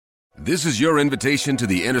This is your invitation to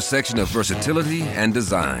the intersection of versatility and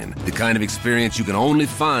design. The kind of experience you can only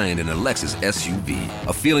find in a Lexus SUV.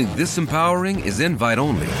 A feeling this empowering is invite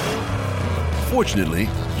only. Fortunately,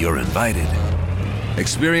 you're invited.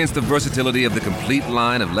 Experience the versatility of the complete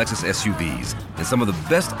line of Lexus SUVs and some of the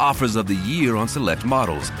best offers of the year on select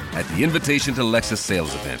models at the Invitation to Lexus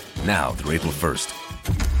sales event, now through April 1st.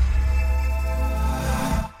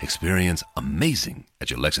 Experience amazing at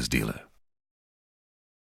your Lexus dealer.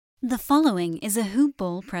 The following is a Hoop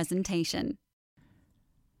Ball presentation.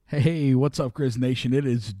 Hey, what's up, Grizz Nation? It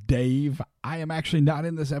is Dave. I am actually not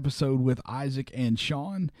in this episode with Isaac and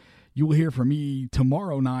Sean. You will hear from me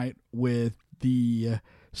tomorrow night with the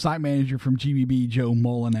site manager from GBB, Joe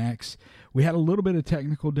Mullinax. We had a little bit of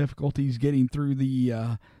technical difficulties getting through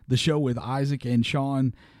the show with Isaac and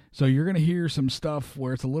Sean, so you're going to hear some stuff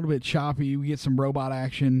where it's a little bit choppy. We get some robot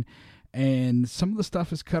action, and some of the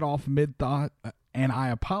stuff is cut off mid-thought, and I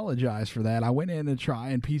apologize for that. I went in to try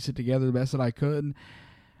and piece it together the best that I could.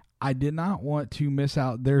 I did not want to miss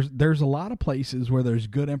out. There's a lot of places where there's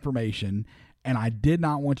good information, and I did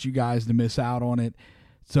not want you guys to miss out on it.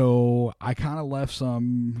 So I kind of left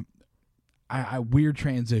some weird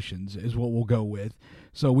transitions is what we'll go with.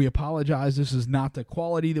 So we apologize. This is not the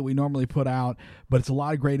quality that we normally put out, but it's a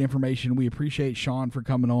lot of great information. We appreciate Sean for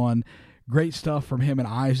coming on. Great stuff from him and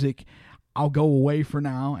Isaac. I'll go away for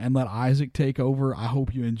now and let Isaac take over. I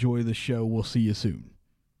hope you enjoy the show. We'll see you soon.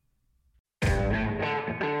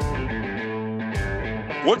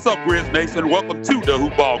 What's up, Grizz Nation? Welcome to the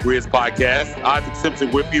Hoop Ball Grizz podcast. Isaac Simpson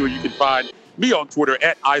with you, and you can find me on Twitter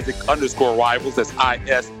at Isaac_Rivals. That's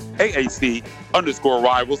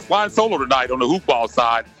ISAAC_Rivals. Flying solo tonight on the Hoop Ball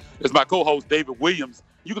side is my co-host, David Williams.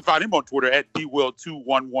 You can find him on Twitter at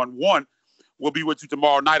DWill2111. We'll be with you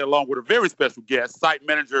tomorrow night along with a very special guest, site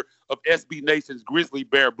manager of SB Nation's Grizzly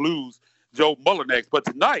Bear Blues, Joe Mullinax. But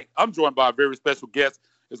tonight, I'm joined by a very special guest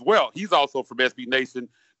as well. He's also from SB Nation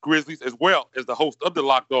Grizzlies, as well as the host of the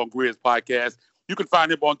Locked On Grizz podcast. You can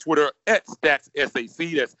find him on Twitter at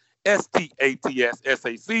StatsSAC. That's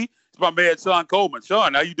STATSSAC. It's my man, Sean Coleman.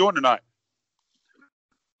 Sean, how you doing tonight?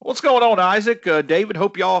 What's going on, Isaac? David,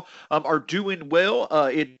 hope y'all are doing well.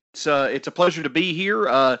 It's a pleasure to be here.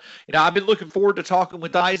 I've been looking forward to talking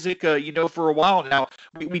with Isaac, for a while now.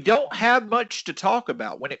 We don't have much to talk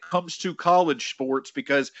about when it comes to college sports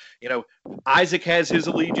because, Isaac has his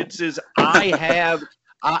allegiances.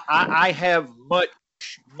 I have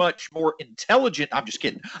much more intelligent. I'm just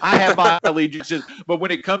kidding. I have my allegiances, but when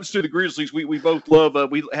it comes to the Grizzlies, we both love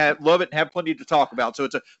love it and have plenty to talk about. So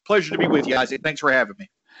it's a pleasure to be with you, Isaac. Thanks for having me.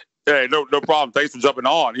 Hey, no problem. Thanks for jumping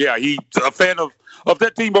on. Yeah, he's a fan of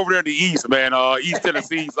that team over there in the East, man. East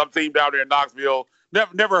Tennessee, some team down there in Knoxville.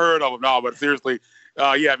 Never heard of him, no. But seriously,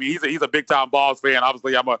 he's a big time Vols fan.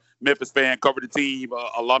 Obviously, I'm a Memphis fan. Covered the team,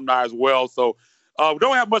 alumni as well. So we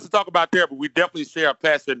don't have much to talk about there, but we definitely share a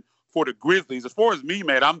passion for the Grizzlies. As far as me,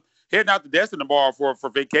 man, I'm heading out to Destin tomorrow for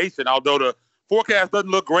vacation. Although the forecast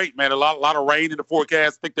doesn't look great, man. A lot of rain in the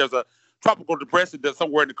forecast. I think there's a tropical depression that's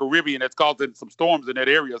somewhere in the Caribbean that's causing some storms in that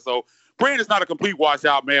area. So praying it's not a complete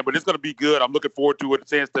washout, man, but it's going to be good. I'm looking forward to it, a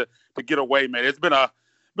chance to get away, man. It's been a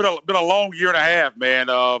long year and a half, man.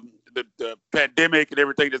 The pandemic and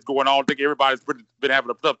everything that's going on. I think everybody's been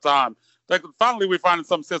having a tough time. Like finally, we're finding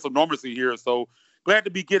some sense of normalcy here. So glad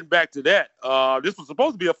to be getting back to that. This was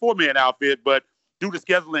supposed to be a 4-man outfit, but due to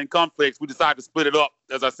scheduling conflicts, we decided to split it up.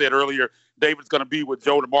 As I said earlier, David's going to be with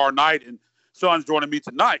Joe tomorrow night, and Sean's joining me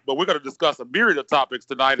tonight. But we're going to discuss a myriad of topics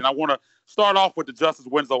tonight, and I want to start off with the Justice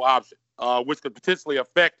Winslow option, which could potentially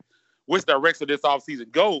affect which direction this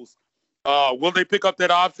offseason goes. Will they pick up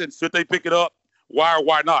that option? Should they pick it up? Why or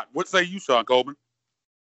why not? What say you, Sean Coleman?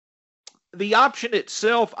 The option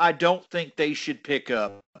itself, I don't think they should pick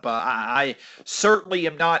up. I certainly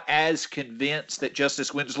am not as convinced that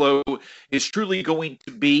Justice Winslow is truly going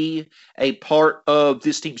to be a part of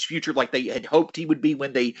this team's future like they had hoped he would be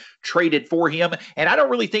when they traded for him. And I don't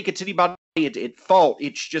really think it's anybody at fault.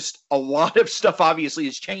 It's just a lot of stuff obviously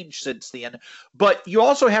has changed since then. But you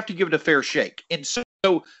also have to give it a fair shake. And so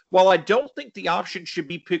while I don't think the option should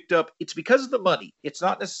be picked up, it's because of the money. It's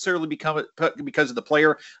not necessarily because of the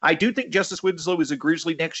player. I do think Justice Winslow is a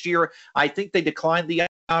Grizzly next year. I think they declined the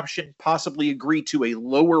option, possibly agree to a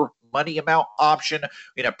lower money amount option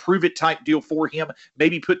in a prove-it type deal for him,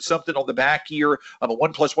 maybe put something on the back year of a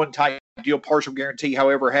 1+1 type deal, partial guarantee,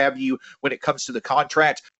 however have you, when it comes to the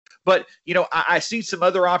contract. But, I see some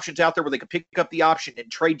other options out there where they could pick up the option and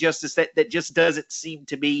trade Justice. That just doesn't seem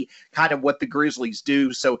to be kind of what the Grizzlies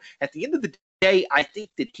do. So at the end of the day, I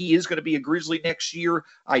think that he is going to be a Grizzly next year.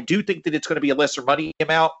 I do think that it's going to be a lesser money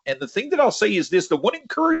amount. And the thing that I'll say is this, the one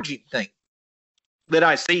encouraging thing that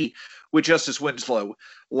I see with Justice Winslow.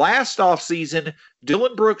 Last offseason,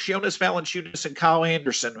 Dylan Brooks, Jonas Valanciunas, and Kyle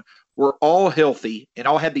Anderson were all healthy and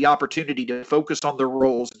all had the opportunity to focus on their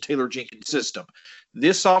roles in Taylor Jenkins' system.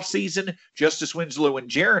 This offseason, Justice Winslow and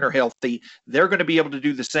Jaren are healthy. They're going to be able to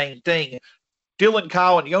do the same thing. Dylan,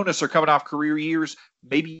 Kyle, and Jonas are coming off career years.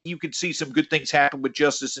 Maybe you could see some good things happen with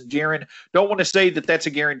Justice and Jaren. Don't want to say that that's a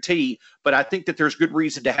guarantee, but I think that there's good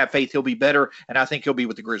reason to have faith he'll be better, and I think he'll be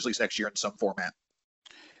with the Grizzlies next year in some format.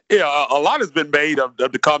 Yeah, a lot has been made of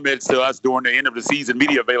the comments to us during the end of the season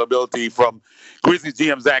media availability from Grizzlies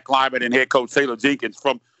GM Zach Kleiman and head coach Taylor Jenkins.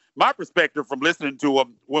 From my perspective, from listening to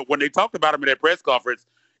them, when they talked about him in that press conference,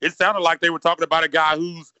 it sounded like they were talking about a guy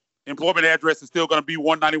whose employment address is still going to be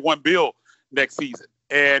 191 Bill next season.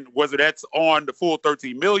 And whether that's on the full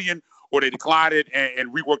 $13 million or they decline it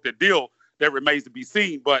and rework the deal, that remains to be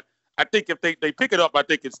seen. But I think if they pick it up, I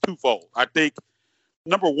think it's twofold. I think,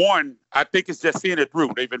 number one, I think it's just seeing it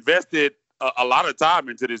through. They've invested a lot of time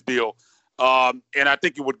into this deal. And I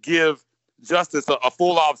think it would give Justice a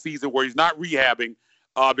full off season where he's not rehabbing,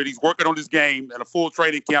 but he's working on his game and a full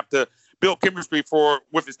training camp to build chemistry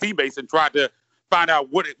with his teammates and try to find out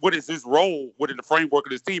what is his role within the framework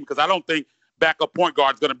of his team. Because I don't think backup point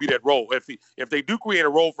guard is going to be that role. If they do create a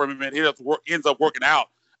role for him and it ends up working out,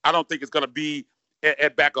 I don't think it's going to be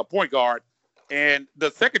at backup point guard. And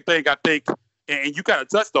the second thing I think, and you kind of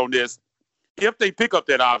touched on this, if they pick up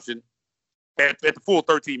that option at the full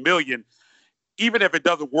 $13 million, even if it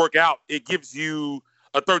doesn't work out, it gives you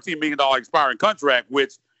a $13 million expiring contract,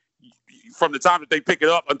 which from the time that they pick it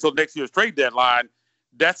up until next year's trade deadline,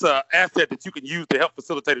 that's an asset that you can use to help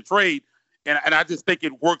facilitate a trade. And I just think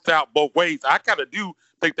it works out both ways. I kind of do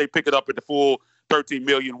think they pick it up at the full $13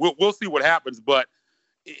 million. We'll see what happens, but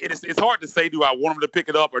it's hard to say, do I want them to pick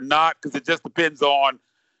it up or not? Because it just depends on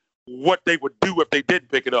what they would do if they didn't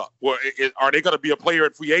pick it up. Well, are they going to be a player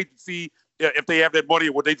in free agency if they have that money,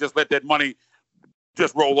 or would they just let that money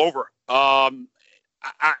just roll over?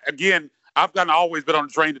 Again, I've kind of always been on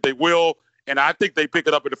the train that they will, and I think they pick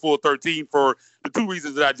it up at the full 13 for the two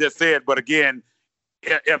reasons that I just said. But again,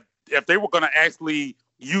 if they were going to actually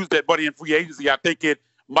use that money in free agency, I think they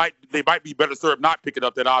might be better served not picking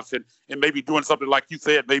up that option and maybe doing something like you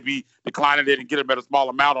said, maybe declining it and get them at a small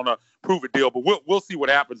amount on a prove-it deal. But we'll see what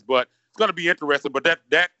happens. But it's going to be interesting. But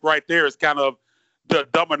that right there is kind of the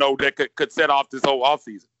domino that could set off this whole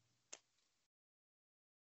offseason.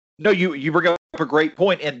 No, you bring up a great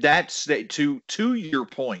point, and that's to your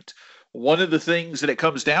point. One of the things that it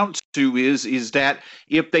comes down to is that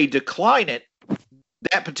if they decline it,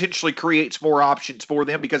 that potentially creates more options for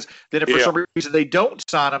them, because then if for some reason they don't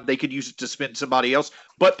sign him, they could use it to spend somebody else.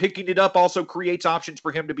 But picking it up also creates options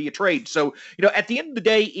for him to be a trade. So, at the end of the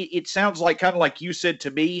day, it sounds like, kind of like you said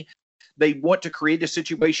to me, they want to create a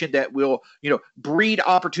situation that will, breed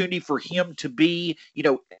opportunity for him to be,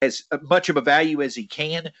 as much of a value as he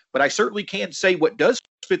can. But I certainly can say what does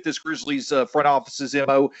fit this Grizzlies front office's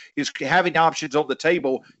MO is having options on the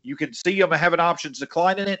table. You can see them having options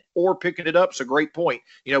declining it or picking it up. So great point.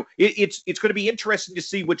 It's going to be interesting to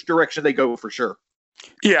see which direction they go for sure.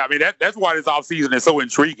 Yeah, I mean, that's why this offseason is so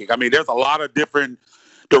intriguing. I mean, there's a lot of different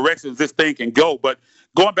directions this thing can go. But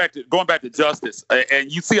going back to Justice,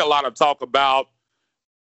 and you see a lot of talk about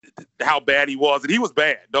how bad he was, and he was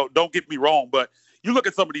bad. Don't get me wrong, but you look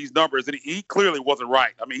at some of these numbers, and he clearly wasn't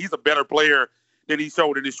right. I mean, he's a better player than he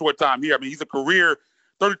showed in his short time here. I mean, he's a career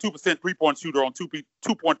 32% three-point shooter on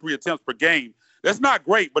 2.3 attempts per game. That's not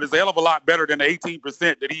great, but it's a hell of a lot better than the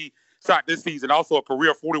 18% that he shot this season. Also a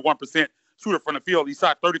career 41% shooter from the field. He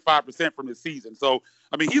shot 35% from this season. So,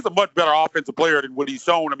 I mean, he's a much better offensive player than what he's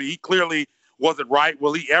shown. I mean, he clearly wasn't right.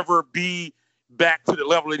 Will he ever be back to the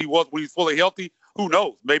level that he was when he's fully healthy? Who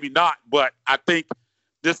knows? Maybe not. But I think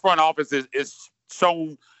this front office is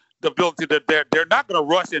shown the ability that they're not going to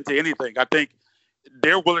rush into anything. I think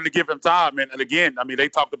they're willing to give him time. And again, I mean, they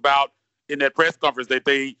talked about in that press conference that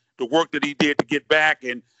the work that he did to get back,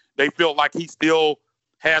 and they feel like he still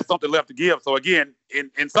has something left to give. So again,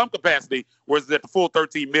 in some capacity, whether it's at the full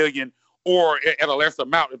 $13 million or at a lesser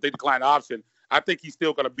amount if they decline the option, I think he's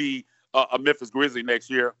still going to be a Memphis Grizzly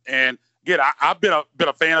next year. And again, I've been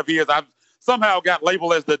a fan of his. I've somehow got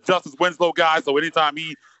labeled as the Justice Winslow guy. So anytime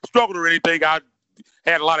he struggled or anything, I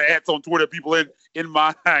had a lot of ads on Twitter, people in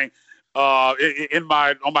my on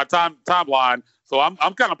my timeline. So I'm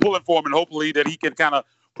kind of pulling for him, and hopefully that he can kind of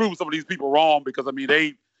prove some of these people wrong, because I mean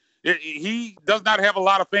he does not have a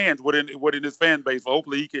lot of fans within his fan base. So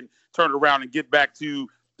hopefully he can turn it around and get back to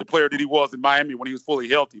the player that he was in Miami when he was fully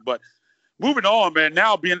healthy. But moving on, man,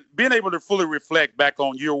 now being able to fully reflect back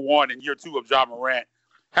on year one and year two of Ja Morant,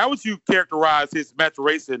 how would you characterize his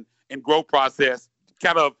maturation and growth process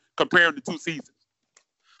kind of comparing the two seasons.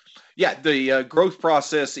 Yeah, the growth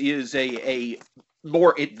process is a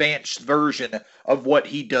more advanced version of what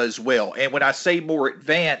he does well. And when I say more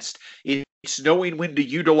advanced, it's knowing when to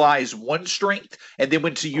utilize one strength and then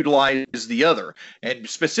when to utilize the other. And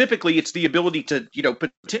specifically, it's the ability to,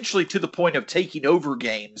 potentially to the point of taking over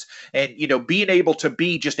games and, being able to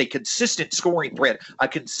be just a consistent scoring threat, a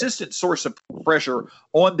consistent source of pressure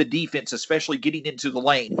on the defense, especially getting into the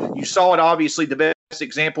lane. You saw it, obviously, the best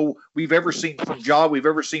example we've ever seen from Ja, we've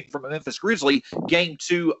ever seen from a Memphis Grizzly, game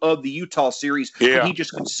 2 of the Utah series, when he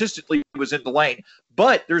just consistently was in the lane.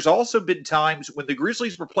 But there's also been times when the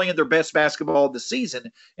Grizzlies were playing their best basketball of the season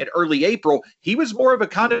in early April. He was more of a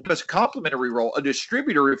kind of a complementary role, a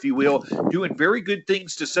distributor, if you will, doing very good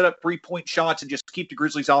things to set up three-point shots and just keep the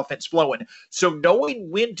Grizzlies offense flowing. So knowing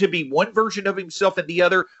when to be one version of himself and the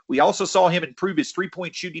other, we also saw him improve his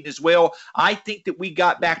three-point shooting as well. I think that we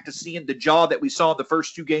got back to seeing the Ja that we saw in the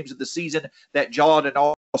first 2 games of the season, that Ja at an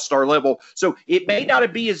all-star level. So it may not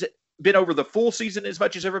have been over the full season as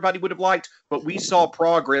much as everybody would have liked, but we saw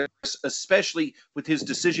progress, especially with his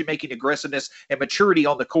decision-making aggressiveness and maturity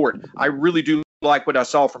on the court. I really do like what I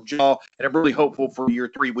saw from Ja, and I'm really hopeful for year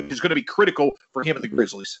 3, which is going to be critical for him and the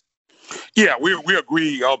Grizzlies. Yeah, we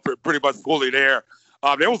agree pretty much fully there.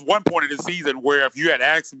 There was one point in the season where if you had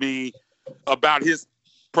asked me about his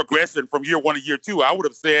progression from year 1 to year 2, I would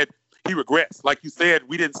have said he regressed. Like you said,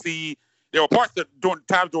 we didn't see – there were parts during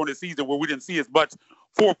the season where we didn't see as much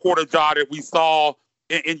fourth quarter Ja that we saw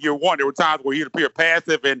in year 1. There were times where he'd appear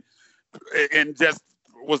passive and just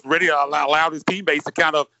was ready to allow his teammates to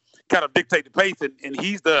kind of dictate the pace. And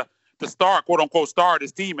he's the star, quote unquote, star of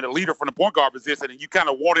this team and the leader from the point guard position. And you kind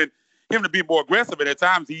of wanted him to be more aggressive. And at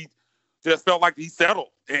times he just felt like he settled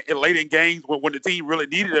late in games when the team really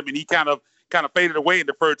needed him, and he kind of faded away and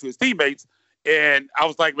deferred to his teammates. And I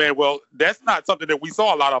was like, man, well, that's not something that we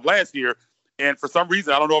saw a lot of last year. And for some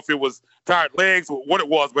reason, I don't know if it was tired legs or what it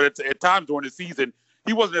was, but at times during the season,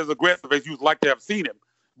 he wasn't as aggressive as you'd like to have seen him.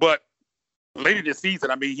 But late in the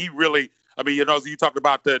season, he really, so you talked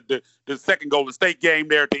about the second Golden State game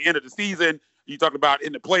there at the end of the season. You talked about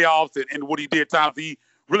in the playoffs and what he did times. He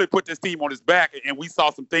really put this team on his back, and we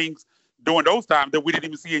saw some things during those times that we didn't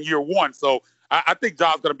even see in year 1. So I think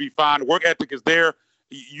Ja's going to be fine. The work ethic is there.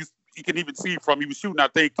 You can even see he was shooting, I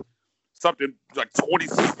think, something like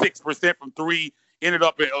 26% from 3, ended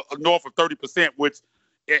up north of 30%, which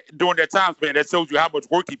during that time span, that shows you how much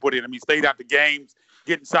work he put in. He stayed out the games,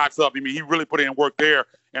 getting shots up. He really put in work there,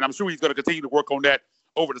 and I'm sure he's going to continue to work on that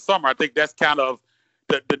over the summer. I think that's kind of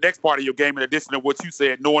the next part of your game, in addition to what you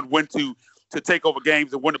said, knowing when to take over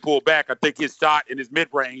games and when to pull back. I think his shot and his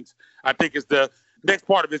mid-range, I think, is the next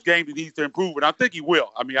part of his game that he needs to improve, and I think he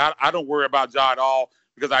will. I don't worry about Ja at all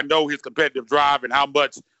because I know his competitive drive and how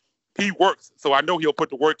much he works. So I know he'll put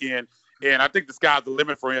the work in, and I think the sky's the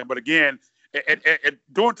limit for him. But again,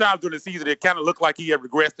 during the season, it kind of looked like he had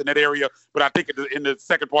regressed in that area. But I think in the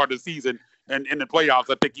second part of the season and in the playoffs,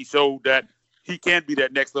 I think he showed that he can be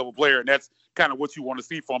that next level player, and that's kind of what you want to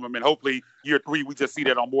see from him. And hopefully year 3, we just see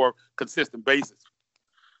that on a more consistent basis.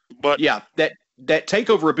 But yeah, that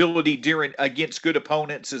takeover ability against good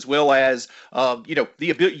opponents, as well as the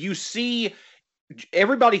ability. You see,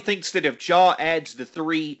 everybody thinks that if Ja adds the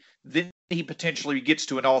 3, then he potentially gets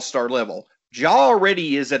to an all-star level. Ja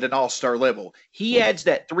already is at an all-star level. He adds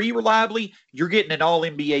that 3 reliably, you're getting an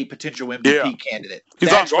all-NBA potential MVP candidate.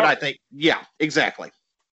 That's what I think. Yeah, exactly.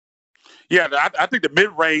 Yeah, I think the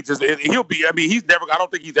mid-range he'll be, I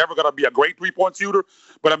don't think he's ever going to be a great three-point shooter.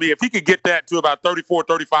 But, if he could get that to about 34,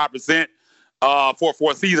 35%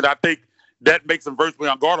 for a season, I think that makes him virtually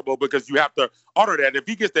unguardable because you have to honor that. If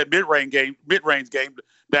he gets that mid-range game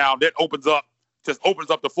down, that opens up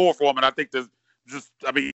the floor for him. And I think there's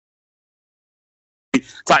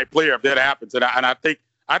type player if that happens. And I think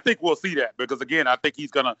we'll see that because, again, I think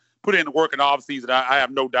he's going to put in the work in the offseason. I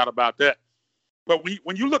have no doubt about that. But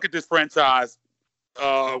when you look at this franchise,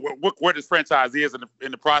 where this franchise is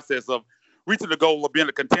in the process of reaching the goal of being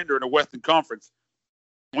a contender in the Western Conference,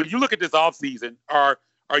 when you look at this offseason, are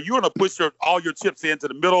you going to push all your chips into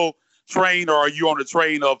the middle train, or are you on the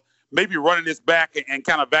train of maybe running this back and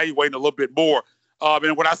kind of evaluating a little bit more?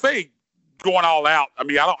 And when I say going all out,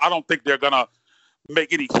 I don't think they're going to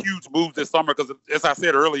make any huge moves this summer because, as I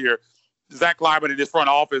said earlier, Zach Lyman and his front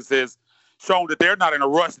office has shown that they're not in a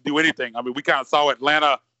rush to do anything. We kind of saw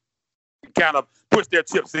Atlanta kind of push their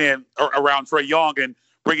chips in around Trae Young and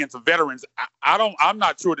bring in some veterans. I'm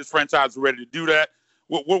not sure this franchise is ready to do that.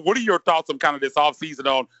 What are your thoughts on kind of this offseason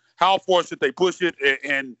on how far should they push it,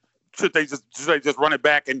 and should they just run it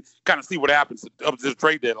back and kind of see what happens up to the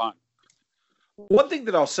trade deadline? One thing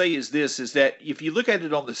that I'll say is this, is that if you look at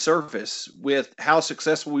it on the surface with how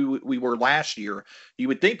successful we were last year, you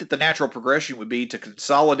would think that the natural progression would be to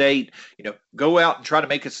consolidate, go out and try to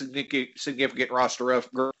make a significant roster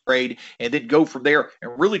upgrade, and then go from there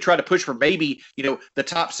and really try to push for maybe, the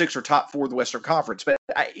top 6 or top 4 of the Western Conference. But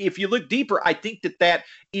if you look deeper, I think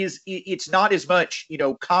it's not as much,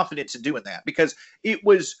 confidence in doing that, because it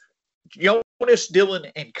was Jonas,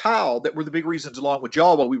 Dylan, and Kyle that were the big reasons, along with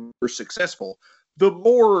Jaw, while we were successful. The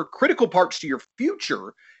more critical parts to your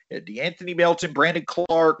future, DeAnthony Melton, Brandon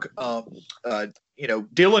Clark,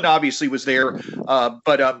 Dylan obviously was there,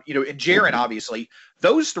 but and Jaron, obviously,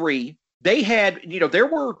 those three, they had, there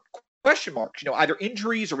were question marks, either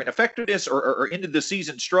injuries or ineffectiveness or end of the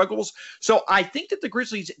season struggles. So I think that the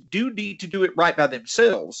Grizzlies do need to do it right by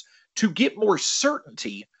themselves to get more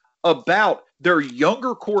certainty about their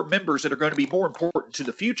younger core members that are going to be more important to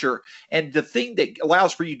the future. And the thing that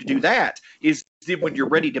allows for you to do that is then when you're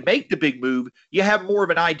ready to make the big move, you have more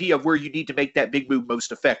of an idea of where you need to make that big move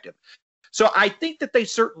most effective. So I think that they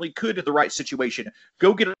certainly could, in the right situation,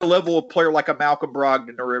 go get a level of player like a Malcolm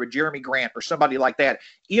Brogdon or a Jeremy Grant or somebody like that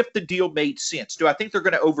if the deal made sense. Do I think they're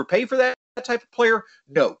going to overpay for that type of player?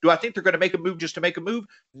 No. Do I think they're going to make a move just to make a move?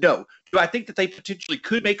 No. Do I think that they potentially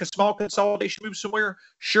could make a small consolidation move somewhere?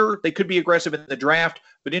 Sure, they could be aggressive in the draft,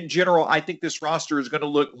 but in general, I think this roster is going to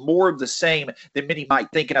look more of the same than many might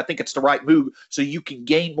think, and I think it's the right move so you can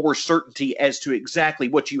gain more certainty as to exactly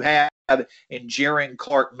what you have in Jaron,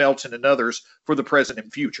 Clark, Melton, and others for the present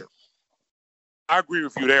and future. I agree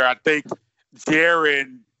with you there. I think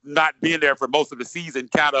Jaron not being there for most of the season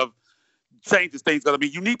kind of changes things. I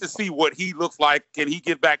mean, you need to see what he looks like. Can he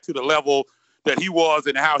get back to the level that he was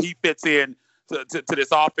and how he fits in to this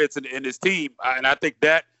offense and this team? And I think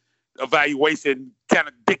that evaluation kind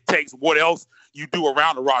of dictates what else you do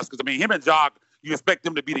around the roster. Because, I mean, him and Jock, you expect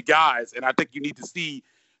them to be the guys. And I think you need to see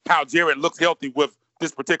how Jaron looks healthy with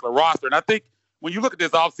this particular roster. And I think when you look at this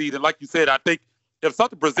offseason, like you said, I think if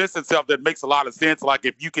something presents itself that makes a lot of sense, like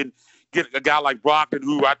if you can get a guy like Brogdon,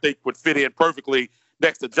 who I think would fit in perfectly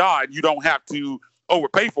next to John, you don't have to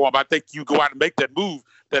overpay for him. I think you go out and make that move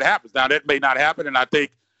that happens. Now, that may not happen, and I think,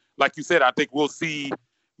 like you said, I think we'll see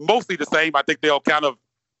mostly the same. I think they'll kind of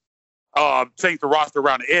change the roster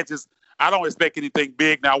around the edges. I don't expect anything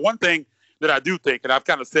big. Now, one thing that I do think, and I've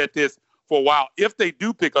kind of said this for a while, if they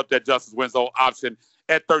do pick up that Justice Winslow option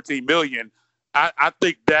at $13 million, I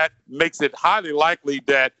think that makes it highly likely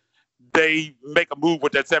that they make a move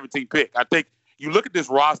with that 17th pick. I think you look at this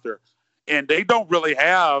roster, and they don't really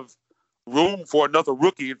have room for another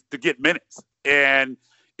rookie to get minutes. And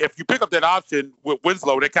if you pick up that option with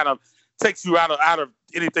Winslow, that kind of takes you out of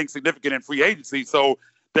anything significant in free agency. So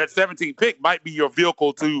that 17th pick might be your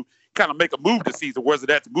vehicle to kind of make a move this season, whether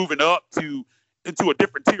that's moving up into a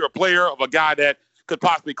different tier of player of a guy that could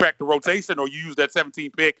possibly crack the rotation, or you use that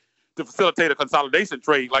 17th pick to facilitate a consolidation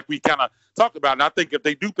trade like we kind of talked about. And I think if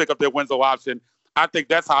they do pick up their Winslow option, I think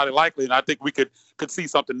that's highly likely, and I think we could see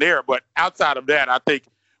something there. But outside of that, I think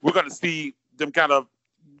we're going to see them kind of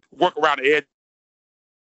work around the edge,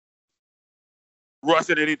 rush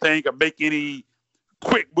at anything, or make any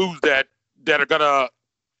quick moves that are going to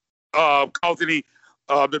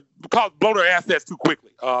blow their assets too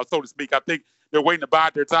quickly, so to speak. I think they're waiting to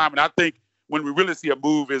bide their time, and I think when we really see a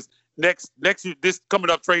move is next year, this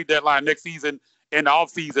coming up trade deadline next season and the off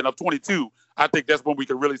season of 22. I think that's when we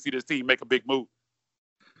can really see this team make a big move.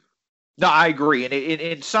 No, I agree.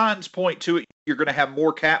 And signs point to it. You're going to have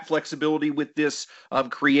more cap flexibility with this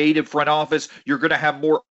creative front office. You're going to have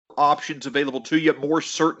more options available to you, more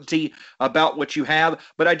certainty about what you have.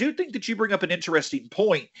 But I do think that you bring up an interesting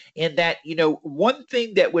point in that, one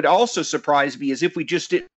thing that would also surprise me is if we just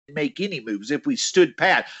didn't make any moves, if we stood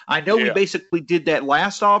pat. I know we basically did that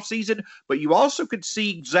last offseason, but you also could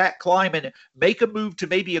see Zach Kleiman make a move to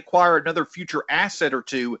maybe acquire another future asset or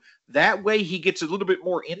two. That way he gets a little bit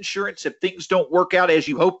more insurance if things don't work out as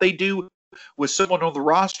you hope they do with someone on the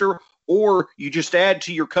roster, or you just add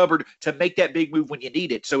to your cupboard to make that big move when you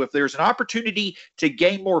need it. So if there's an opportunity to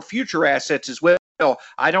gain more future assets as well,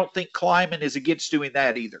 I don't think Kleiman is against doing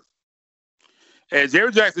that either. And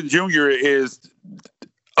Jerry Jackson Jr. is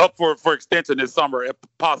up for extension this summer,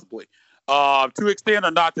 possibly. To extend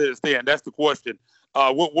or not to extend, that's the question.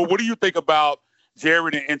 What do you think about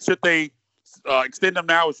Jerry, and should they extend him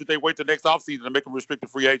now, or should they wait till next offseason to make him restricted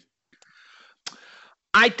free agent?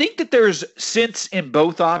 I think that there's sense in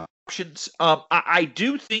both options. options. I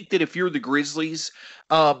do think that if you're the Grizzlies,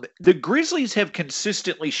 the Grizzlies have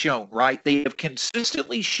consistently shown, right? They have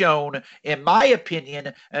consistently shown, in my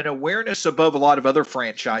opinion, an awareness above a lot of other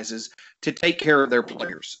franchises to take care of their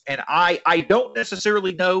players. And I don't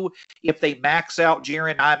necessarily know if they max out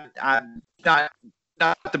Jaren. I'm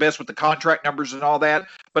not the best with the contract numbers and all that,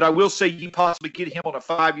 but I will say you possibly get him on a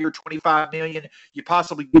 5-year, $25 million. You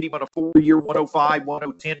possibly get him on a 4-year, $105,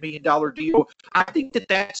 $110 million deal. I think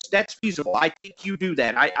that's feasible. I think you do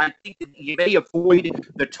that. I think that you may avoid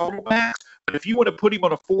the total max, but if you want to put him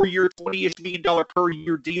on a 4-year, $20-ish million per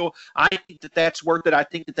year deal, I think that that's worth it. I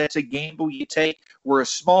think that that's a gamble you take. We're a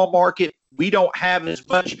small market. We don't have as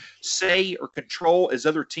much say or control as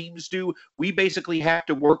other teams do. We basically have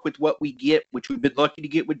to work with what we get, which we've been lucky to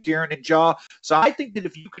get with Jaren and Ja. So I think that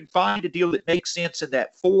if you can find a deal that makes sense in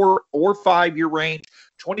that 4 or 5 year range,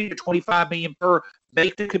 20 to 25 million per,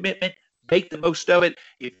 make the commitment, make the most of it.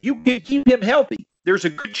 If you can keep him healthy, there's a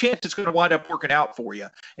good chance it's going to wind up working out for you.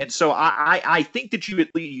 And so I think that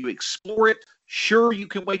you explore it. Sure, you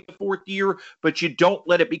can wait the 4th year, but you don't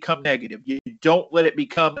let it become negative. You don't let it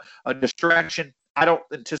become a distraction. I don't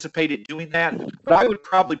anticipate it doing that, but I would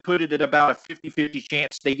probably put it at about a 50-50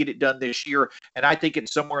 chance they get it done this year. And I think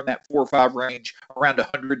it's somewhere in that 4 or 5 range, around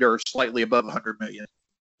 100 or slightly above 100 million.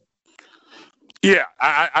 Yeah,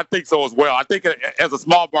 I think so as well. I think as a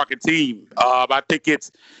small market team, I think it's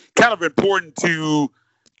kind of important to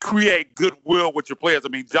create goodwill with your players. I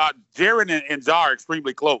mean, Jaren and Ja are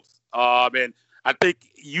extremely close. And I think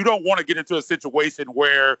you don't want to get into a situation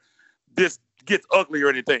where this gets ugly or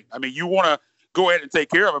anything. I mean, you want to go ahead and take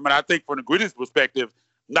care of him. And I think from the Grizzlies' perspective,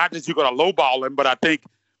 not that you're going to lowball him, but I think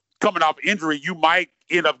coming off injury, you might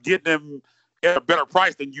end up getting him at a better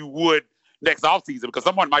price than you would next offseason, because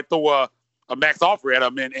someone might throw a max offer at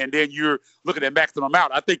him, and then you're looking at maxing him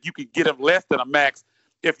out. I think you could get him less than a max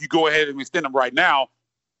if you go ahead and extend him right now.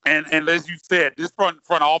 And as you said, this front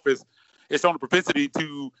office is showing a propensity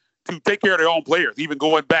to take care of their own players. Even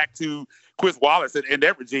going back to Chris Wallace and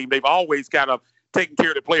that regime, they've always kind of taken care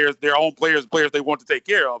of the players, their own players they want to take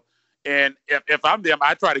care of. And if I'm them,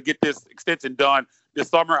 I try to get this extension done this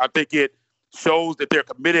summer. I think it shows that they're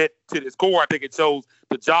committed to this core. I think it shows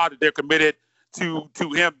the job that they're committed to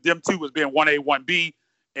them two as being 1A, 1B.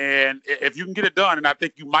 And if you can get it done, and I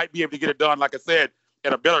think you might be able to get it done, like I said,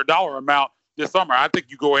 at a better dollar amount this summer, I think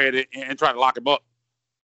you go ahead and try to lock him up.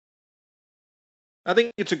 I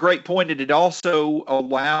think it's a great point, and it also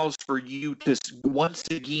allows for you to once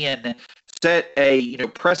again set a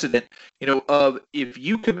precedent, of if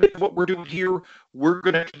you commit to what we're doing here, we're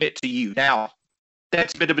going to commit to you. Now,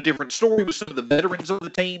 that's a bit of a different story with some of the veterans of the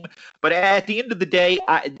team. But at the end of the day,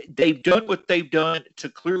 they've done what they've done to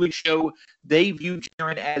clearly show they view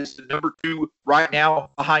Jaren as the number 2 right now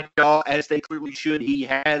behind y'all, as they clearly should. He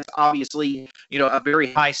has obviously, a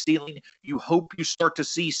very high ceiling. You hope you start to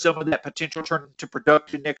see some of that potential turn into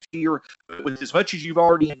production next year. But with as much as you've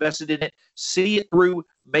already invested in it, see it through,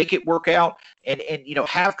 make it work out, and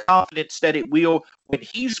have confidence that it will. When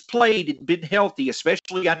he's played and been healthy,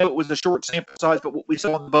 especially, I know it was a short sample size, but what we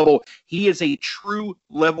saw in the bubble, he is a true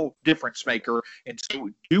level difference maker. And so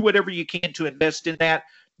do whatever you can to invest in that.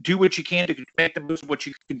 Do what you can to make the most of what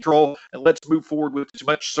you can control, and let's move forward with as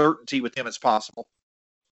much certainty with him as possible.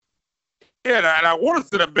 Yeah, and I want to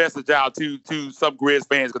send a message out to some Grizz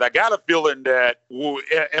fans, because I got a feeling that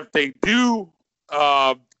if they do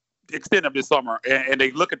extend him this summer and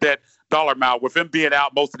they look at that dollar amount, with him being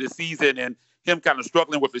out most of the season and him kind of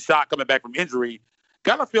struggling with the shot coming back from injury,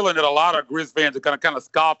 got a feeling that a lot of Grizz fans are going to kind of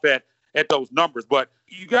scoff at those numbers. But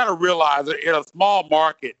you got to realize that in a small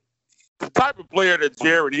market, the type of player that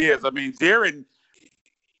Jaren is, I mean, Jaren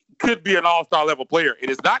could be an all-star level player.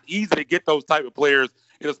 It is not easy to get those type of players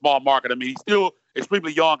in a small market. I mean, he's still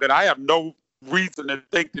extremely young, and I have no reason to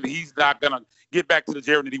think that he's not going to get back to the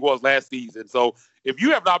Jaren that he was last season. So if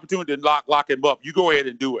you have an opportunity to lock him up, you go ahead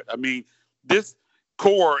and do it. I mean, this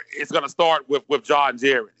core is going to start with Ja and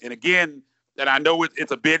Jaren. And again, and I know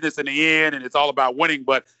it's a business in the end, and it's all about winning,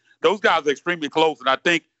 but those guys are extremely close, and I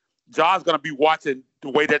think Ja's going to be watching the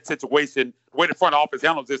way the front office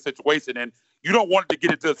handles this situation. And you don't want it to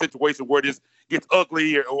get into a situation where this gets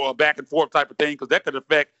ugly or a back and forth type of thing, because that could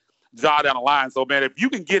affect Ja down the line. So, man, if you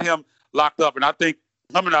can get him locked up, and I think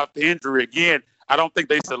coming off the injury, again, I don't think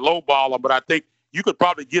they should lowball him, but I think you could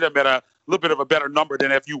probably get him at a little bit of a better number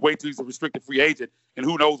than if you wait till he's a restricted free agent, and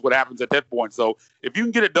who knows what happens at that point. So if you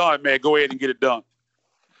can get it done, man, go ahead and get it done.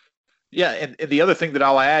 Yeah, and the other thing that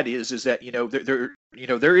I'll add is that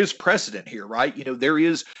there is precedent here, right?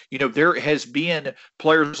 There has been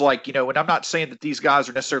players like, and I'm not saying that these guys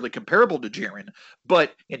are necessarily comparable to Jaren,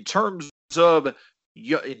 but in terms of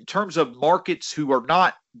in terms of markets who are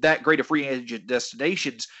not that great of free agent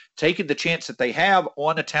destinations, taking the chance that they have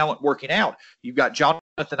on a talent working out. You've got Jonathan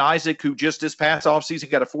Isaac, who just this past offseason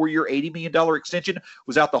got a 4-year, $80 million extension,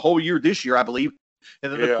 was out the whole year this year, I believe.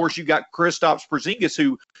 And then, of course, you got Kristaps Porzingis,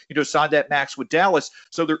 who, signed that max with Dallas.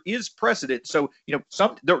 So there is precedent. So,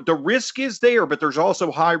 the risk is there, but there's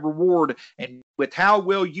also high reward. And with how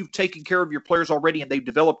well you've taken care of your players already and they've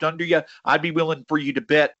developed under you, I'd be willing for you to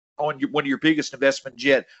bet on one of your biggest investments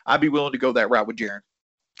yet. I'd be willing to go that route with Jaren.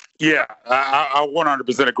 Yeah, I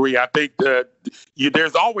 100% agree. I think that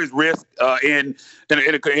there's always risk in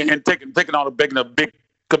taking on a big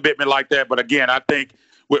commitment like that. But again, I think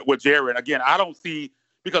with Jaren, again, I don't see,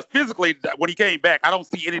 because physically when he came back, I don't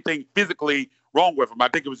see anything physically wrong with him. I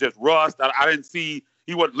think it was just rust. I didn't see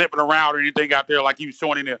he wasn't limping around or anything out there like he was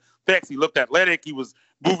showing any effects. He looked athletic. He was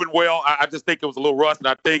moving well. I just think it was a little rust. And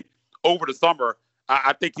I think over the summer,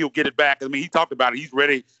 I think he'll get it back. I mean, he talked about it. He's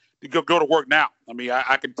ready to go to work now. I mean,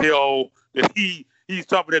 I can tell that he's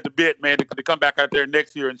chomping at the bit, man, to come back out there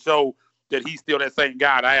next year and show that he's still that same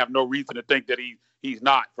guy. And I have no reason to think that he's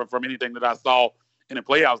not from anything that I saw in the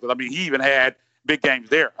playoffs. Because, I mean, he even had big games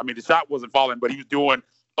there. I mean, the shot wasn't falling, but he was doing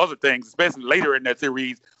other things, especially later in that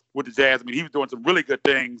series with the Jazz. I mean, he was doing some really good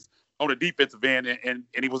things on the defensive end, and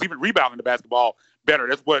he was even rebounding the basketball better.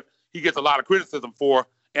 That's what he gets a lot of criticism for.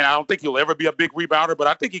 And I don't think he'll ever be a big rebounder, but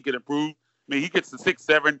I think he can improve. I mean, he gets to 6,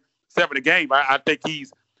 7 a game. I think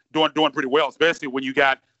he's doing pretty well, especially when you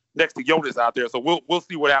got next to Jonas out there. So we'll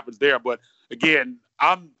see what happens there. But again,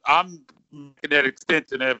 I'm making that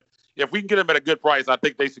extension. If we can get him at a good price, I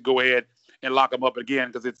think they should go ahead and lock him up again,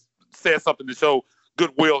 because it says something to show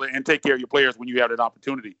goodwill and take care of your players when you have that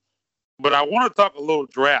opportunity. But I want to talk a little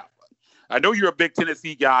draft. I know you're a big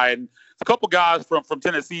Tennessee guy, and a couple guys from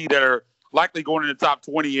Tennessee that are likely going in the top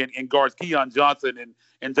 20 in guards, Keon Johnson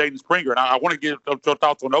and Jaden Springer. And I want to get your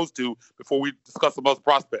thoughts on those two before we discuss some other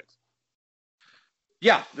prospects.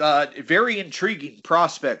 Yeah, very intriguing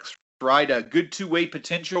prospects, right? A good two-way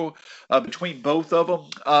potential between both of them.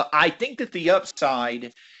 I think that the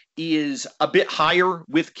upside is a bit higher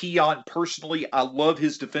with Keon personally. I love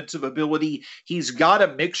his defensive ability. He's got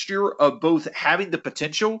a mixture of both having the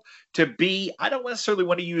potential to be, I don't necessarily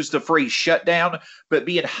want to use the phrase shutdown, but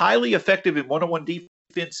being highly effective in one-on-one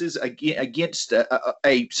defenses against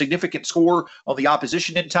a significant score on the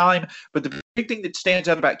opposition in time. But the big thing that stands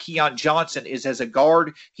out about Keon Johnson is, as a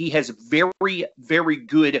guard, he has very, very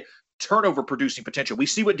good turnover producing potential. We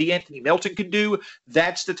see what DeAnthony Melton can do.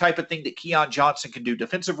 That's the type of thing that Keon Johnson can do.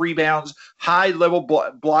 Defensive rebounds, high level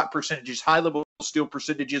block percentages, high level steal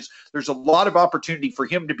percentages. There's a lot of opportunity for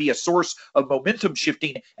him to be a source of momentum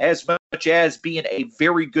shifting, as much as being a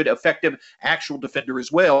very good, effective actual defender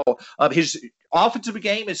as well. His offensive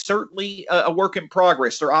game is certainly a work in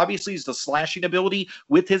progress. There obviously is the slashing ability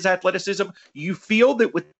with his athleticism. You feel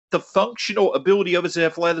that with the functional ability of his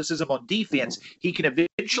athleticism on defense, he can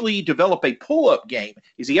eventually develop a pull-up game.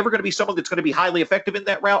 Is he ever going to be someone that's going to be highly effective in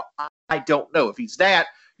that route? I don't know. If he's that,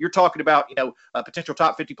 you're talking about, a potential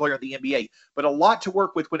top 50 player in the NBA. But a lot to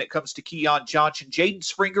work with when it comes to Keon Johnson. Jaden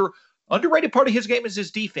Springer, underrated part of his game is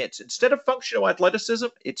his defense. Instead of functional athleticism,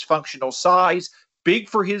 it's functional size. Big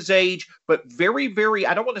for his age, but very, very,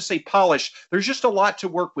 I don't want to say polished. There's just a lot to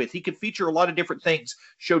work with. He could feature a lot of different things.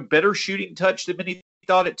 Showed better shooting touch than many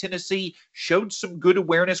thought at Tennessee, showed some good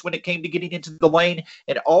awareness when it came to getting into the lane,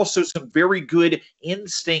 and also some very good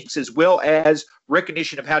instincts as well as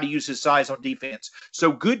recognition of how to use his size on defense.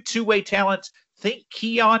 So good two-way talent. Think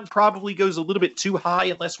Keon probably goes a little bit too high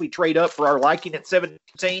unless we trade up for our liking at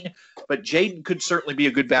 17, but Jaden could certainly be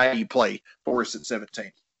a good value play for us at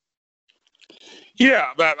 17.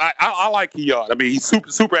 Yeah, but I like Keon. I mean, he's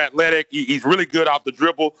super athletic. He's really good off the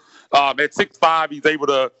dribble. At 6'5", he's able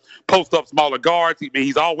to post up smaller guards. I mean,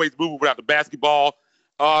 he's always moving without the basketball,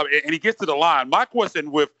 and he gets to the line. My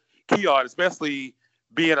question with Keon, especially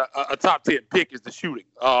being a top 10 pick, is the shooting.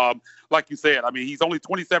 Like you said, I mean, he's only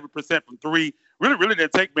 27% from three. Really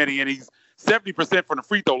didn't take many, and he's 70% from the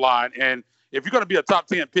free throw line. And if you're going to be a top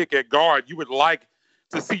 10 pick at guard, you would like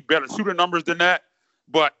to see better shooting numbers than that.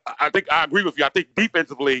 But I think I agree with you. I think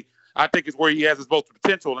defensively, I think is where he has his most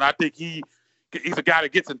potential, and I think he's a guy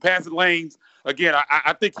that gets in passing lanes. Again,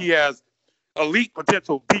 I think he has elite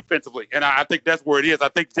potential defensively, and I think that's where it is. I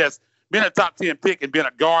think just being a top 10 pick and being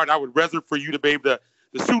a guard, I would reserve for you to be able to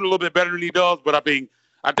shoot a little bit better than he does. But I mean,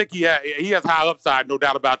 I think he has high upside, no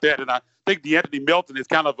doubt about that. And I think DeAnthony Melton is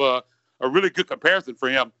kind of a really good comparison for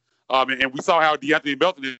him. And we saw how DeAnthony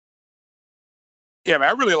Melton is. Yeah, man,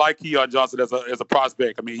 I really like Keon Johnson as a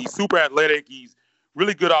prospect. I mean, he's super athletic. He's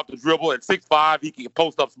really good off the dribble. At 6'5", he can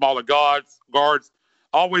post up smaller guards.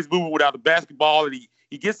 always moving without the basketball, and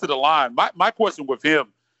he gets to the line. My question with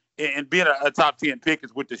him and being a top 10 pick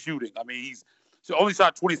is with the shooting. I mean, he's only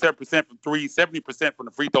shot 27% from three, 70% from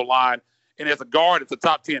the free throw line. And as a guard, it's a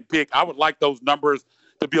top 10 pick. I would like those numbers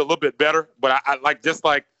to be a little bit better. But I like, just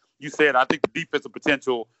like you said, I think the defensive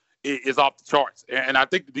potential is off the charts. And I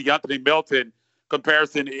think the DeAnthony Melton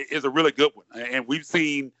comparison is a really good one. And we've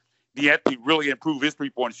seen DeAnthony really improve his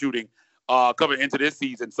three-point shooting coming into this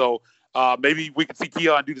season. So maybe we can see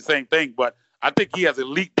Keon do the same thing. But I think he has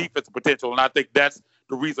elite defensive potential, and I think that's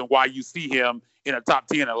the reason why you see him in a top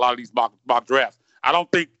 10 in a lot of these mock drafts. I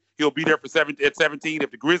don't think he'll be there at 17.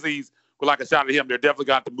 If the Grizzlies would like a shot at him, they're definitely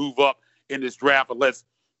going to move up in this draft unless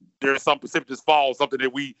there's some precipitous fall, something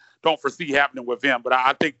that we don't foresee happening with him. But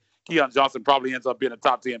I think Keon Johnson probably ends up being a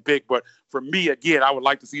top 10 pick. But for me, again, I would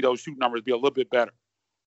like to see those shoot numbers be a little bit better.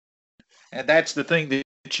 And that's the thing that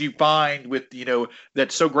you find with,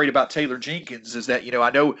 that's so great about Taylor Jenkins is that, I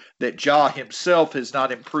know that Ja himself has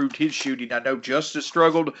not improved his shooting. I know Justice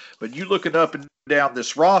struggled, but you looking up and down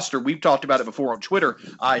this roster, we've talked about it before on Twitter,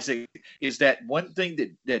 Isaac, is that one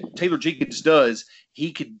thing that Taylor Jenkins does,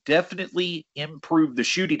 he can definitely improve the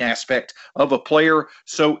shooting aspect of a player.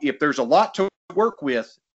 So if there's a lot to work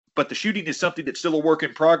with, but the shooting is something that's still a work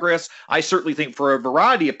in progress, I certainly think for a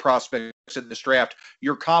variety of prospects in this draft,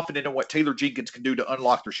 you're confident in what Taylor Jenkins can do to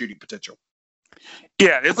unlock their shooting potential.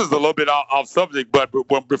 Yeah, this is a little bit off subject, but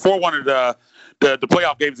before one of the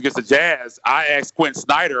playoff games against the Jazz, I asked Quinn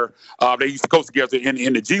Snyder, they used to coach together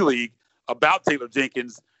in the G League, about Taylor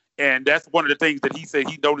Jenkins, and that's one of the things that he said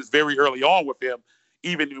he noticed very early on with him,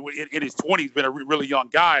 even in his 20s, been a really young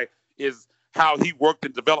guy, is how he worked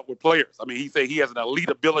and developed with players. I mean, he said he has an elite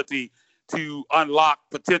ability to unlock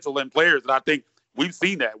potential in players, and I think we've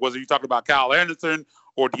seen that, whether you're talking about Kyle Anderson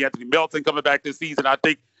or DeAnthony Melton coming back this season. I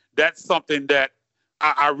think that's something that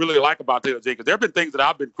I really like about Taylor Jenkins. There have been things that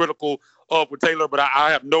I've been critical of with Taylor, but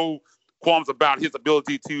I have no qualms about his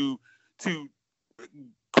ability to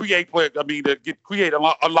create play. I mean, create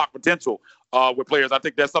unlock potential with players. I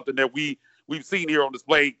think that's something that we've seen here on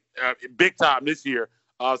display big time this year.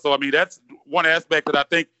 So I mean, that's one aspect that I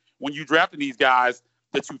think when you drafting these guys,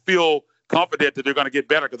 that you feel confident that they're going to get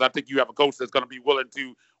better, because I think you have a coach that's going to be willing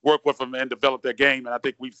to work with them and develop their game, and I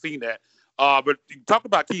think we've seen that. But you talk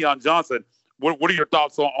about Keon Johnson. What are your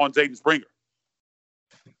thoughts on Jaden Springer?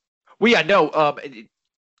 Well, yeah, no.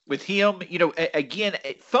 With him, again,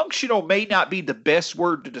 functional may not be the best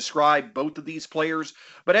word to describe both of these players,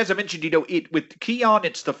 but as I mentioned, with Keon,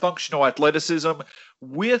 it's the functional athleticism.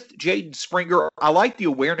 With Jaden Springer, I like the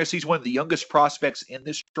awareness. He's one of the youngest prospects in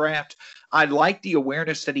this draft. I like the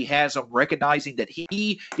awareness that he has on recognizing that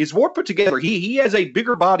he is more put together. He has a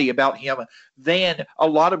bigger body about him than a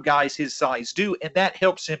lot of guys his size do, and that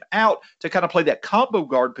helps him out to kind of play that combo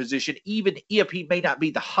guard position, even if he may not be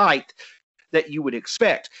the height that you would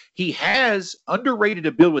expect. He has underrated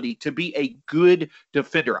ability to be a good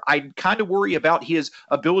defender. I kind of worry about his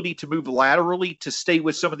ability to move laterally to stay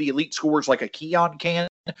with some of the elite scorers like a Keon can.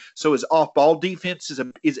 So his off-ball defense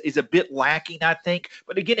is a bit lacking, I think.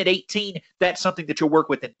 But again, at 18, that's something that you'll work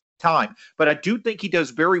with in time. But I do think he does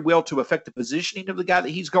very well to affect the positioning of the guy that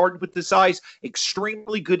he's guarding with the size.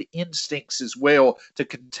 Extremely good instincts as well to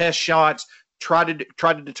contest shots, try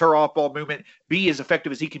to deter off-ball movement, be as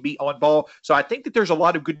effective as he can be on ball. So I think that there's a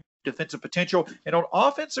lot of good defensive potential. And on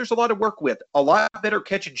offense, there's a lot to work with. A lot better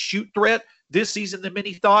catch-and-shoot threat this season than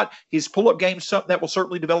many thought. His pull-up game is something that will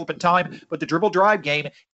certainly develop in time. But the dribble-drive game,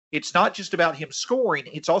 it's not just about him scoring.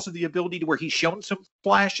 It's also the ability to where he's shown some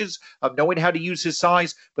flashes of knowing how to use his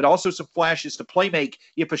size, but also some flashes to play make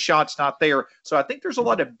if a shot's not there. So I think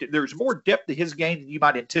there's more depth to his game than you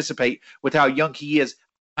might anticipate with how young he is.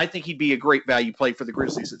 I think he'd be a great value play for the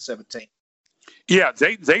Grizzlies at 17. Yeah,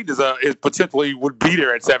 Jaden is potentially would be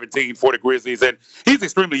there at 17 for the Grizzlies, and he's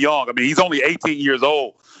extremely young. I mean, he's only 18 years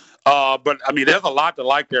old. But I mean, there's a lot to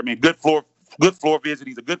like there. I mean, good floor vision.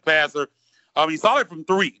 He's a good passer. He's solid from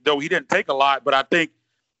three, though he didn't take a lot. But I think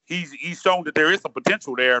he's shown that there is some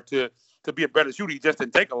potential there to be a better shooter. He just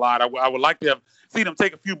didn't take a lot. I would like to have seen him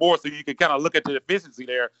take a few more so you can kind of look at the efficiency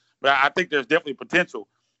there. But I think there's definitely potential.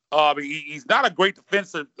 He's not a great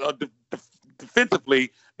defensively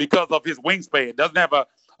because of his wingspan. Doesn't have a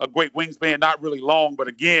great wingspan, not really long, but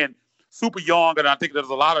again, super young, and I think there's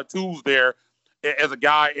a lot of tools there as a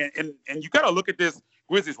guy. And you got to look at this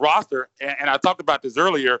Grizzlies roster, and I talked about this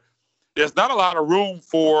earlier. There's not a lot of room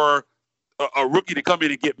for a rookie to come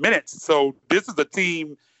in and get minutes. So this is a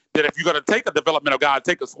team that if you're going to take a developmental guy,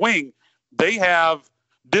 take a swing,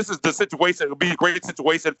 this is the situation. It would be a great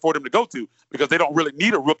situation for them to go to because they don't really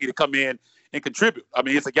need a rookie to come in and contribute. I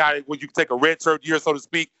mean, it's a guy where you can take a red shirt year, so to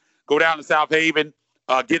speak, go down to South Haven,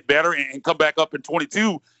 get better and come back up in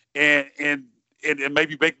 22 and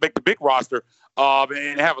maybe make the big roster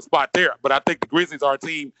and have a spot there. But I think the Grizzlies are a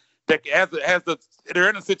team that they're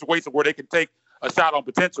in a situation where they can take a shot on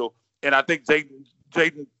potential. And I think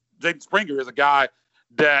Jaden Springer is a guy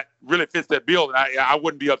that really fits that bill, and I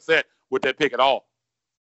wouldn't be upset with that pick at all.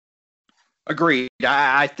 Agreed.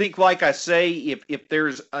 I think, like I say, if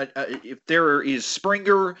there is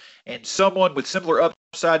Springer and someone with similar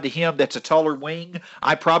upside to him that's a taller wing,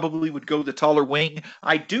 I probably would go the taller wing.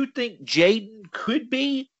 I do think Jaden could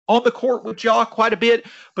be on the court with Ja quite a bit,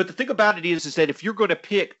 but the thing about it is that if you're going to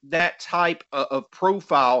pick that type of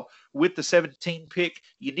profile with the 17 pick,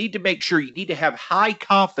 you need to make sure you need to have high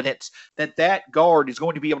confidence that that guard is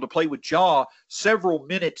going to be able to play with Ja several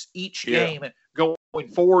minutes each game going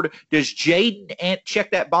forward. Does Jaden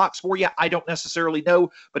check that box for you? I don't necessarily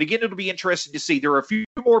know, but again, it'll be interesting to see. There are a few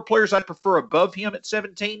more players I prefer above him at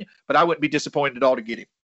 17, but I wouldn't be disappointed at all to get him.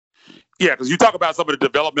 Yeah, because you talk about some of the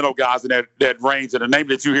developmental guys in that range, and the name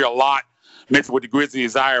that you hear a lot mentioned with the Grizzlies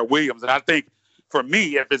is Zaire Williams. And I think for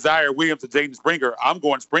me, if it's Zaire Williams or Jaden Springer, I'm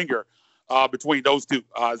going Springer between those two.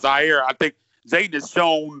 Zaire, I think Jaden has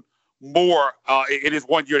shown more in his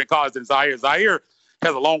 1 year in college than Zaire. Zaire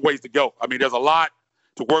has a long ways to go. I mean, there's a lot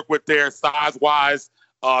to work with there size-wise.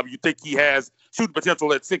 You think he has shooting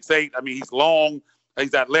potential at 6'8". I mean, he's long,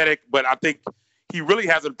 he's athletic, but I think he really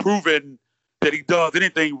hasn't proven that he does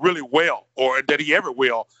anything really well or that he ever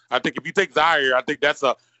will. I think if you take Zaire, I think that's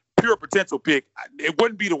a pure potential pick. It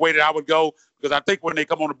wouldn't be the way that I would go because I think when they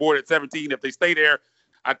come on the board at 17, if they stay there,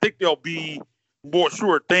 I think there'll be more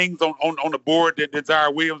sure things on the board than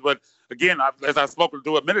Zaire Williams. But again, as I spoke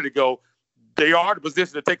to a minute ago, they are in a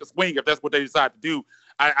position to take a swing if that's what they decide to do.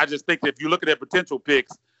 I just think that if you look at their potential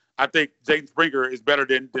picks, I think Jaden Springer is better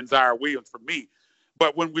than Zaire Williams for me.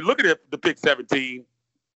 But when we look at the pick 17,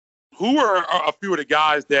 who are a few of the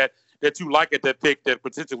guys that you like at that pick that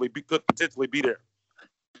could potentially be there?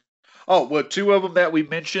 Oh, well, two of them that we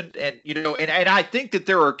mentioned, and I think that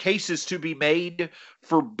there are cases to be made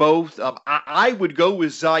for both. I would go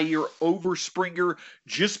with Zaire over Springer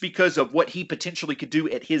just because of what he potentially could do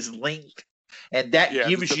at his length. And that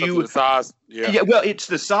gives you the size. Yeah, well, it's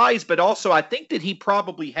the size, but also I think that he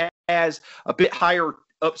probably has a bit higher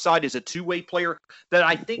upside as a two-way player that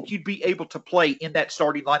I think you'd be able to play in that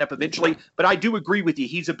starting lineup eventually. But I do agree with you.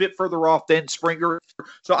 He's a bit further off than Springer.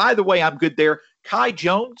 So either way, I'm good there. Kai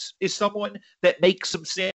Jones is someone that makes some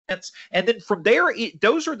sense. And then from there,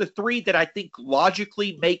 those are the three that I think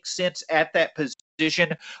logically make sense at that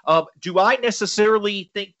position. Do I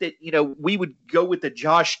necessarily think that, we would go with the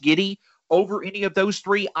Josh Giddey over any of those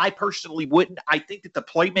three? I personally wouldn't. I think that the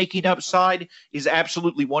playmaking upside is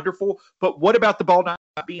absolutely wonderful. But what about the ball not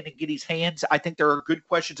being in Giddey's hands? I think there are good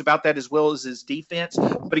questions about that as well as his defense.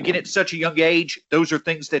 But again, at such a young age, those are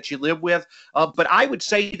things that you live with. But I would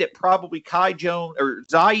say that probably Kai Jones or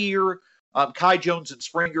Zaire, Kai Jones and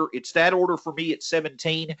Springer, it's that order for me at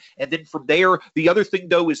 17. And then from there, the other thing,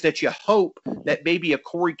 though, is that you hope that maybe a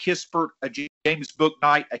Corey Kispert, a James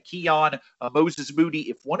Bouknight, a Keon, a Moses Moody,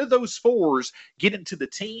 if one of those fours get into the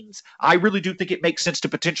teens, I really do think it makes sense to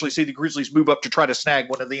potentially see the Grizzlies move up to try to snag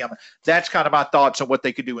one of them. That's kind of my thoughts on what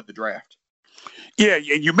they could do in the draft. Yeah,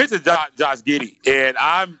 and you mentioned Josh Giddey, and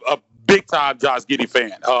I'm a big-time Josh Giddey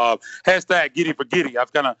fan. Hashtag Giddey for Giddey.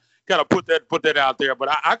 I've kind of put that out there. But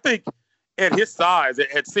I think at his size,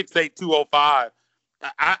 at 6'8", 205,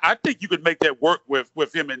 I think you could make that work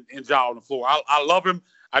with him and Ja on the floor. I love him.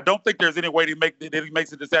 I don't think there's any way that he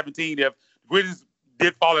makes it to 17. If Grizzlies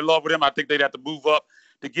did fall in love with him, I think they'd have to move up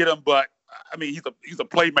to get him. But, I mean, he's a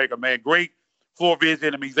playmaker, man. Great floor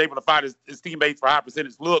vision. I mean, he's able to find his teammates for high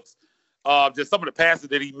percentage looks. Just some of the passes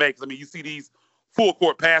that he makes. I mean, you see these full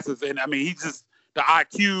court passes, and, I mean, he's just the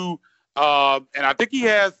IQ. And I think he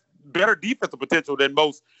has better defensive potential than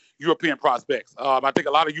most European prospects. I think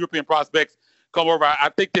a lot of European prospects come over. I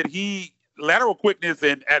think that lateral quickness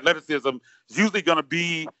and athleticism is usually going to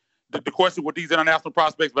be the question with these international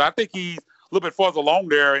prospects, but I think he's a little bit further along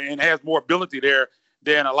there and has more ability there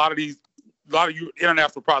than a lot of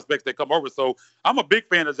international prospects that come over. So I'm a big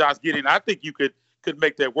fan of Josh Giddey, and I think you could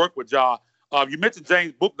make that work with Ja. You mentioned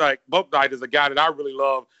James Bouknight. Bouknight is a guy that I really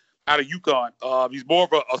love out of UConn. He's more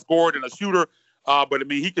of a scorer than a shooter, but, I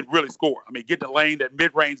mean, he could really score. I mean, get in the lane, that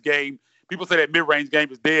mid-range game. People say that mid-range game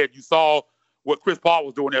is dead. You saw what Chris Paul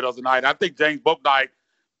was doing that other night. I think James Bouknight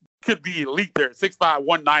could be elite there. 6'5",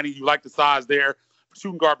 190. You like the size there.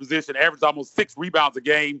 Shooting guard position, average almost 6 rebounds a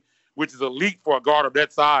game, which is elite for a guard of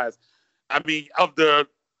that size. I mean, of the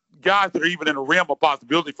guys that are even in the realm of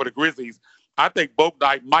possibility for the Grizzlies, I think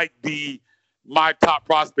Bouknight might be my top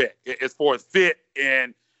prospect as far as fit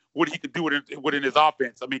and what he could do within his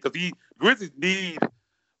offense. I mean, because Grizzlies need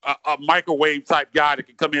a microwave type guy that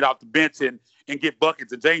can come in off the bench and get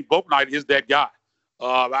buckets. And James Bouknight is that guy.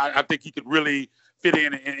 I think he could really fit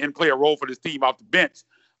in and play a role for this team off the bench.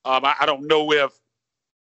 I don't know if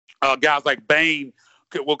guys like Bain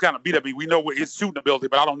will kind of beat up. We know his shooting ability,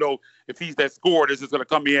 but I don't know if he's that scorer that's just going to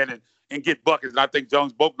come in and get buckets. And I think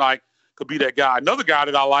James Bouknight could be that guy. Another guy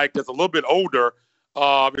that I like that's a little bit older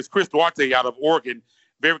is Chris Duarte out of Oregon.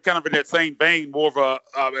 Very kind of in that same vein, more of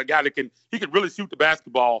a guy that can really shoot the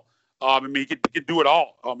basketball. I mean, he can do it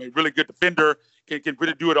all. I mean, really good defender, can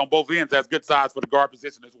really do it on both ends. Has good size for the guard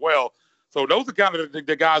position as well. So those are kind of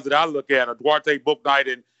the guys that I look at: Duarte,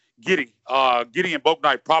 Bouknight, and Giddey. Giddey and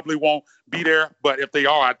Bouknight probably won't be there, but if they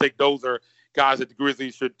are, I think those are guys that the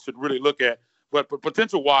Grizzlies should really look at. But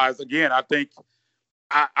potential wise, again, I think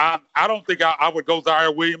I don't think I would go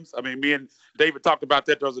Zaire Williams. I mean, me and David talked about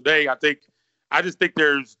that the other day. I just think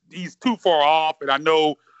he's too far off, and I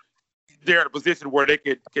know they're in a position where they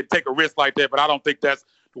can take a risk like that, but I don't think that's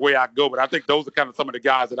the way I go. But I think those are kind of some of the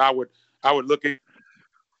guys that I would look at.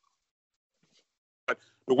 But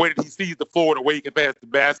the way that he sees the floor, the way he can pass the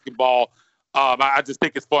basketball, I just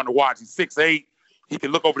think it's fun to watch. He's 6'8". He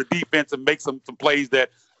can look over the defense and make some plays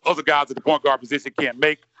that other guys at the point guard position can't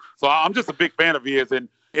make. So I'm just a big fan of his. And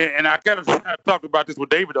I kind of talked about this with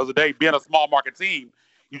David the other day, being a small market team.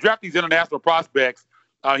 You draft these international prospects,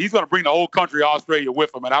 he's going to bring the whole country of Australia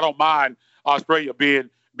with him, and I don't mind Australia being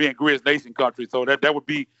Grizz Nation country, so that would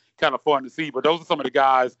be kind of fun to see. But those are some of the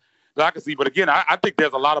guys that I can see. But again, I think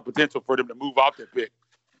there's a lot of potential for them to move off that pick.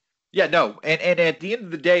 Yeah, no, and at the end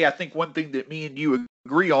of the day, I think one thing that me and you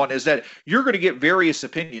agree on is that you're going to get various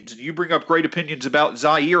opinions, and you bring up great opinions about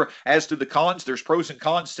Zaire. As to the cons, there's pros and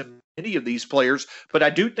cons to many of these players, but I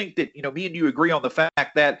do think that, me and you agree on the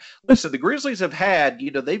fact that, listen, the Grizzlies have had,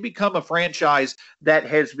 they've become a franchise that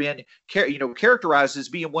has been, characterized as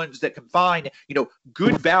being ones that can find,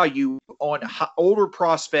 good value on older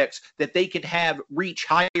prospects that they can have reach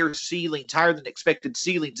higher ceilings, higher than expected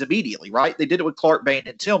ceilings immediately, right? They did it with Clark, Bain,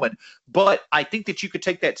 and Tillman, but I think that you could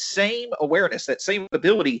take that same awareness, that same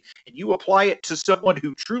ability, and you apply it to someone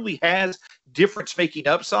who truly has difference-making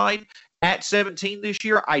upside at 17 this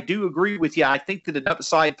year. I do agree with you. I think that an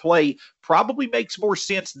upside play probably makes more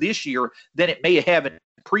sense this year than it may have in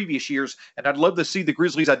previous years, and I'd love to see the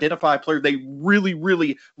Grizzlies identify a player they really,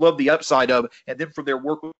 really love the upside of, and then from there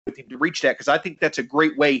work with him to reach that, because I think that's a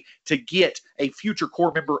great way to get a future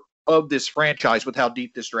core member of this franchise with how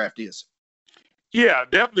deep this draft is. Yeah,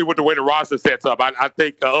 definitely with the way the roster sets up. I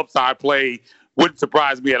think upside play wouldn't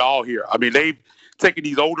surprise me at all here. I mean, they've taken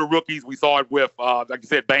these older rookies. We saw it with, like you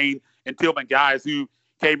said, Bain and Tillman, guys who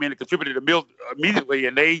came in and contributed immediately,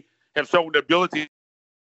 and they have shown the ability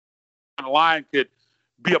on the line could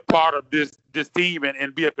be a part of this team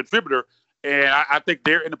and be a contributor. And I think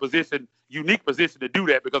they're in a unique position to do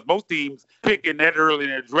that, because most teams pick in that early in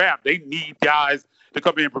their draft. They need guys to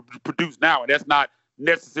come in and produce now, and that's not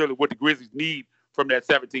necessarily what the Grizzlies need from that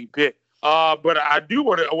 17 pick. But I do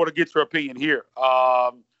want to get your opinion here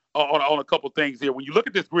on a couple things here. When you look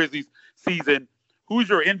at this Grizzlies season, who's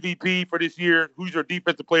your MVP for this year? Who's your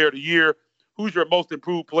defensive player of the year? Who's your most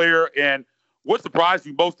improved player? And what surprised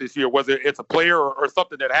you most this year? Was it's a player or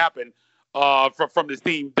something that happened from this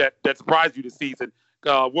team that surprised you this season?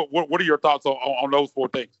 What are your thoughts on those four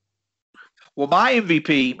things? Well, my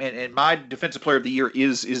MVP and my defensive player of the year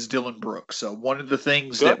is Dillon Brooks. So one of the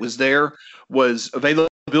things that was there was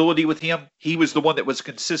availability with him. He was the one that was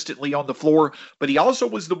consistently on the floor, but he also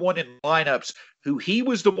was the one in lineups he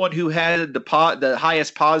was the one who had the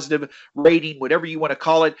highest positive rating, whatever you want to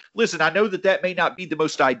call it. Listen, I know that may not be the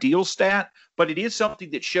most ideal stat, but it is something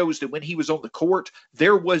that shows that when he was on the court,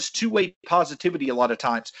 there was two-way positivity a lot of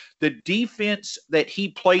times. The defense that he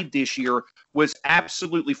played this year was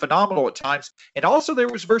absolutely phenomenal at times, and also there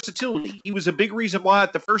was versatility. He was a big reason why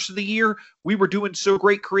at the first of the year we were doing so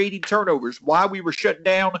great creating turnovers, why we were shutting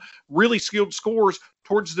down really skilled scorers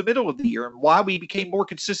towards the middle of the year, and why we became more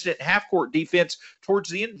consistent in half-court defense towards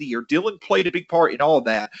the end of the year. Dillon played a big part in all of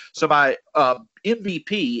that. So my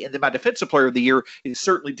MVP and then my defensive player of the year is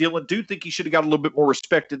certainly Dillon. Do think he should have got a little bit more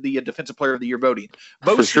respect in the defensive player of the year voting.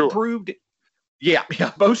 Most improved,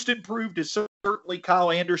 most improved is certainly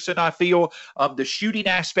Kyle Anderson, I feel. The shooting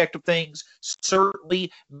aspect of things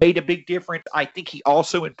certainly made a big difference. I think he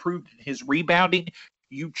also improved in his rebounding.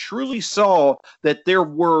 you truly saw that there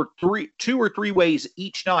were two or three ways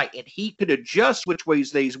each night, and he could adjust which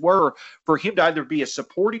ways these were for him to either be a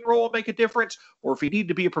supporting role and make a difference, or if he needed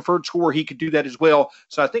to be a preferred scorer, he could do that as well.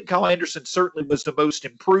 So I think Kyle Anderson certainly was the most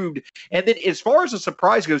improved. And then as far as the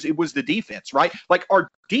surprise goes, it was the defense, right? Like our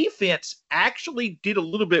defense actually did a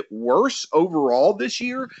little bit worse overall this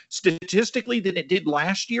year statistically than it did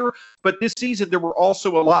last year. But this season, there were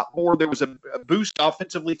also a lot more. There was a boost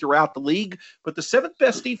offensively throughout the league, but the seventh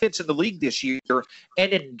best defense in the league this year.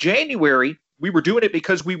 And in January, we were doing it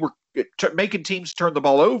because we were making teams turn the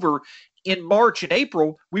ball over. In March and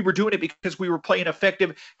April, we were doing it because we were playing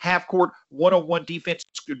effective half-court, one-on-one defense,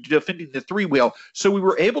 defending the three well. So we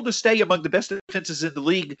were able to stay among the best defenses in the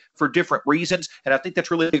league for different reasons, and I think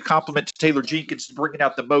that's really a compliment to Taylor Jenkins bringing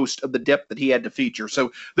out the most of the depth that he had to feature.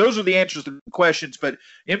 So those are the answers to the questions, but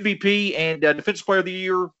MVP and Defensive Player of the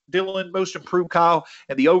Year, Dylan, most improved Kyle,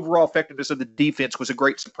 and the overall effectiveness of the defense was a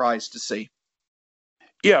great surprise to see.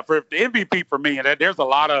 Yeah, for the MVP for me, and there's a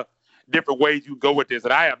lot of different ways you can go with this,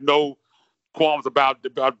 and I have no qualms about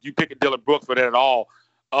you picking Dillon Brooks for that at all.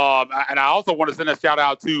 And I also want to send a shout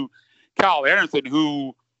out to Kyle Anderson,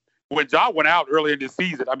 who, when John went out early in this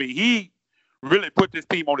season, I mean, he really put this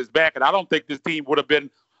team on his back, and I don't think this team would have been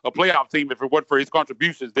a playoff team if it wasn't for his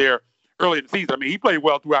contributions there early in the season. I mean, he played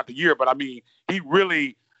well throughout the year, but I mean, he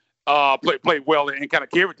really played well and kind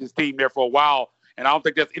of carried this team there for a while. And I don't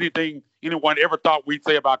think that's anything anyone ever thought we'd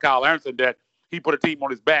say about Kyle Anderson, that he put a team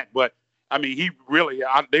on his back. But I mean, he really,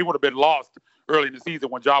 they would have been lost early in the season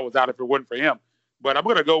when Ja was out if it wasn't for him. But I'm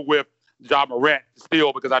going to go with Ja Morant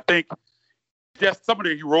still, because I think just some of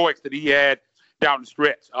the heroics that he had down the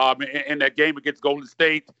stretch in that game against Golden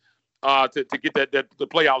State to get the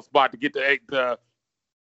playoff spot, to get the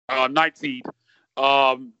ninth seed.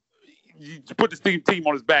 You put this team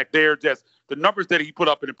on his back there. Just the numbers that he put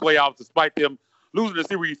up in the playoffs, despite them losing the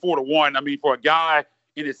series 4-1. I mean, for a guy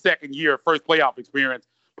in his second year, first playoff experience,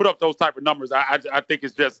 put up those type of numbers, I think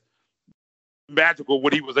it's just magical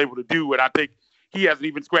what he was able to do. And I think he hasn't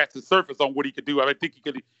even scratched the surface on what he could do. I think he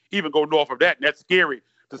could even go north of that, and that's scary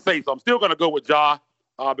to say. So I'm still going to go with Ja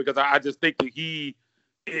because I just think that he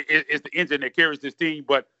is the engine that carries this team.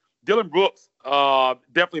 But Dillon Brooks,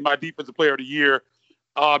 definitely my defensive player of the year.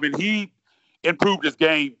 And he improved his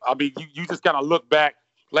game. I mean, you just kind of look back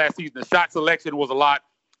last season. The shot selection was a lot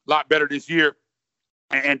better this year.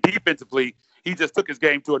 And defensively, he just took his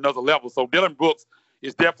game to another level. So Dillon Brooks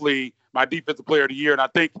is definitely my defensive player of the year. And I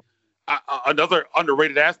think another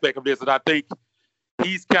underrated aspect of this, and I think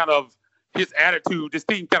he's kind of, his attitude, this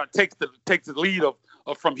team kind of takes the lead of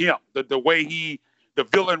from him. The way the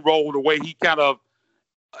villain role, the way he kind of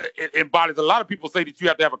embodies. A lot of people say that you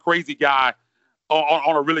have to have a crazy guy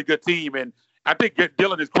on a really good team. And I think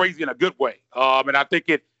Dillon is crazy in a good way. And I think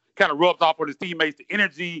it kind of rubs off on his teammates, the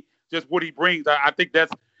energy, just what he brings. I think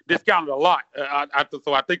that's discounted a lot.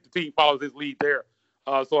 So I think the team follows his lead there.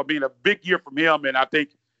 So, I mean, a big year from him. And I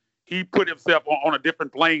think he put himself on a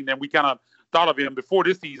different plane than we kind of thought of him. Before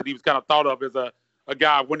this season, he was kind of thought of as a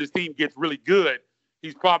guy, when this team gets really good,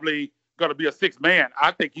 he's probably going to be a sixth man.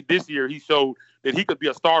 I think this year he showed that he could be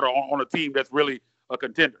a starter on a team that's really a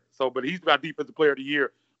contender. So, but he's my defensive player of the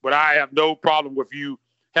year. But I have no problem with you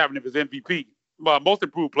having him as MVP. Most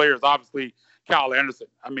improved player is obviously Kyle Anderson.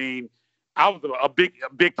 I mean, I was a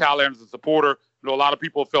big Kyle Anderson supporter. You know, a lot of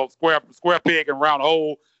people felt square peg and round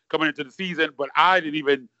hole coming into the season, but I didn't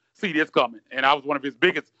even see this coming. And I was one of his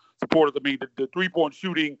biggest supporters. I mean, the three-point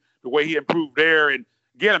shooting, the way he improved there. And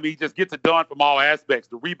again, I mean, he just gets it done from all aspects.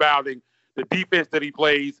 The rebounding, the defense that he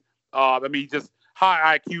plays. I mean, just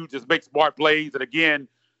high IQ, just makes smart plays. And again,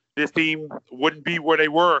 this team wouldn't be where they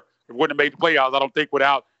were if it wouldn't have made the playoffs, I don't think,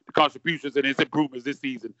 without the contributions and his improvements this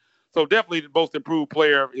season. So definitely the most improved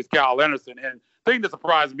player is Kyle Anderson. And the thing that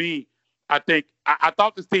surprised me, I think, I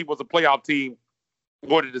thought this team was a playoff team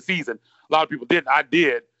going into the season. A lot of people didn't. I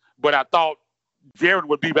did. But I thought Jaren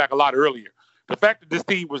would be back a lot earlier. The fact that this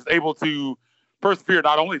team was able to persevere,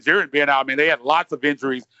 not only Jaren being out, I mean, they had lots of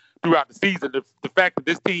injuries throughout the season. The fact that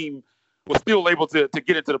this team was still able to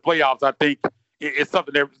get into the playoffs, I think, is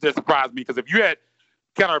something that surprised me. Because if you had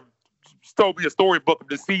kind of told me a storybook of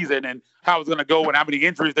this season and how it was going to go and how many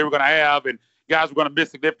injuries they were going to have and guys were going to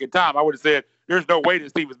miss significant time, I would have said there's no way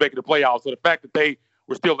this team was making the playoffs. So the fact that they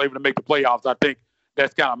were still able to make the playoffs, I think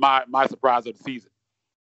that's kind of my surprise of the season.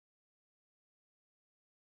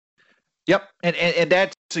 Yep, and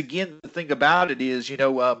that's, again, the thing about it is,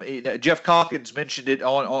 Jeff Calkins mentioned it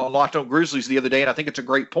on Locked On Grizzlies the other day, and I think it's a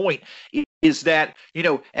great point, is that,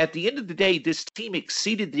 at the end of the day, this team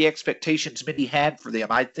exceeded the expectations many had for them.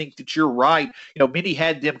 I think that you're right. Many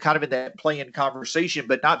had them kind of in that play-in conversation,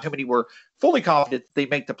 but not too many were fully confident that they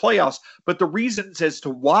make the playoffs, but the reasons as to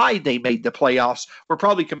why they made the playoffs were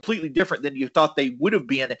probably completely different than you thought they would have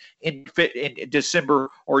been in December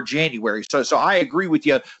or January. So I agree with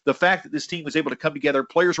you. The fact that this team was able to come together,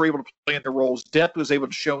 players were able to play in their roles, depth was able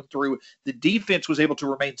to show through, the defense was able to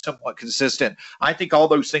remain somewhat consistent. I think all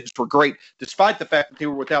those things were great, despite the fact that they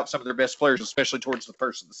were without some of their best players, especially towards the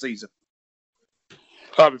first of the season.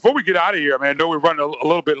 Before we get out of here, man, I know we're running a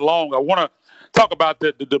little bit long. I want to talk about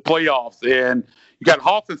the playoffs. And you got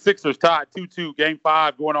Hawks and Sixers tied 2-2, Game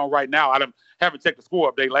 5 going on right now. I haven't checked the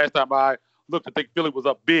score update. Last time I looked, I think Philly was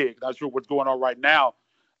up big. Not sure what's going on right now.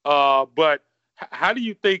 But how do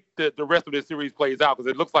you think that the rest of this series plays out?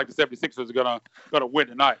 Because it looks like the 76ers are gonna win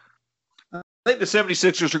tonight. I think the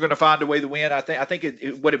 76ers are going to find a way to win. I think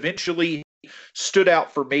what eventually stood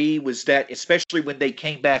out for me was that, especially when they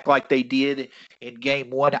came back like they did in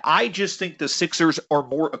Game 1, I just think the Sixers are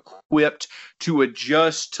more equipped to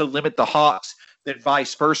adjust to limit the Hawks than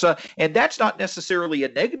vice versa. And that's not necessarily a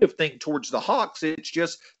negative thing towards the Hawks. It's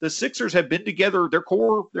just the Sixers have been together, their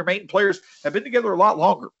core, their main players have been together a lot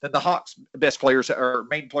longer than the Hawks' best players or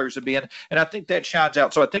main players have been. And I think that shines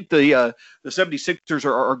out. So I think the 76ers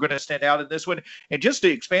are going to stand out in this one. And just to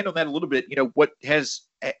expand on that a little bit, what has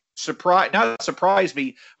not surprised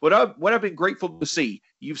me, what I've been grateful to see,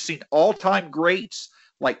 you've seen all-time greats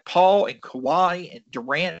like Paul and Kawhi and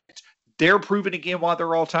Durant. They're proving again why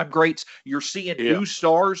they're all-time greats. You're seeing new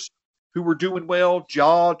stars who were doing well,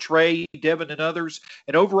 Ja, Trey, Devin, and others.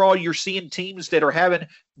 And overall, you're seeing teams that are having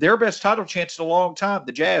their best title chance in a long time,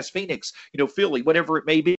 the Jazz, Phoenix, Philly, whatever it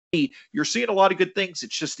may be. You're seeing a lot of good things.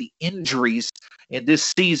 It's just the injuries in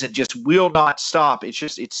this season just will not stop.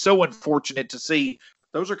 It's so unfortunate to see.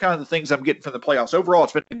 Those are kind of the things I'm getting from the playoffs. Overall,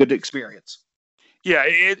 it's been a good experience. Yeah,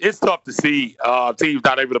 it's tough to see teams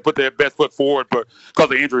not able to put their best foot forward because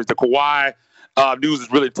of injuries. The Kawhi news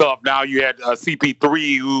is really tough. Now you had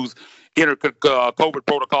CP3 who's entered COVID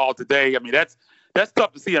protocol today. I mean, that's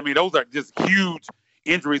tough to see. I mean, those are just huge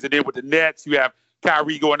injuries. And then with the Nets, you have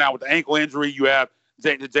Kyrie going down with the ankle injury. You have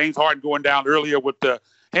James Harden going down earlier with the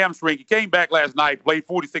hamstring. He came back last night, played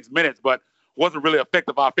 46 minutes, but wasn't really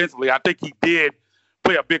effective offensively. I think he did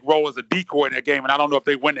play a big role as a decoy in that game, and I don't know if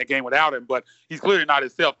they win that game without him, but he's clearly not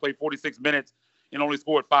himself. Played 46 minutes and only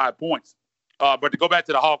scored 5 points. But to go back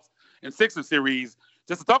to the Hawks and Sixers series,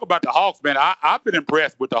 just to talk about the Hawks, man, I've been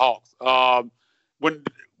impressed with the Hawks.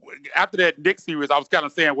 After that Knicks series, I was kind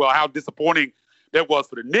of saying, well, how disappointing that was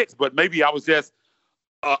for the Knicks, but maybe I was just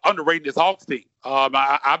underrating this Hawks team.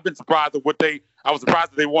 I've been surprised at I was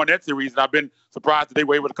surprised that they won that series, and I've been surprised that they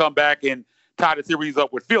were able to come back and tie the series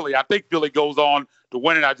up with Philly. I think Philly goes on to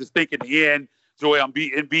win it. I just think in the end, Joel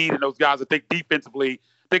Embiid and those guys, I think defensively,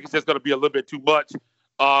 I think it's just going to be a little bit too much.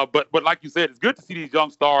 But like you said, it's good to see these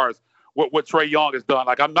young stars, what Trae Young has done.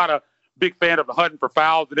 Like, I'm not a big fan of the hunting for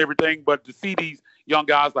fouls and everything, but to see these young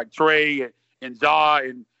guys like Trae and Ja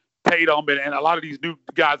and Tatum and a lot of these new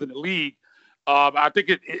guys in the league, I think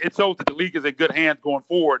it shows that the league is in good hands going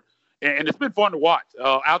forward. And it's been fun to watch.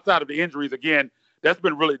 Outside of the injuries, again, that's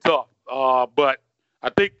been really tough. But I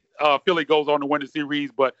think Philly goes on to win the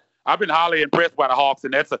series. But I've been highly impressed by the Hawks,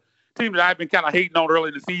 and that's a team that I've been kind of hating on early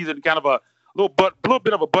in the season, kind of a little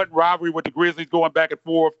bit of a button rivalry with the Grizzlies going back and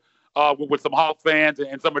forth with some Hawks fans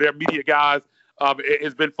and some of their media guys.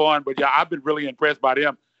 It's been fun. But, yeah, I've been really impressed by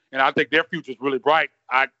them, and I think their future is really bright.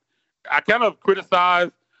 I kind of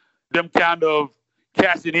criticized them kind of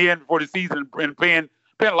cashing in for the season and paying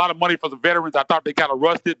a lot of money for some veterans. I thought they kind of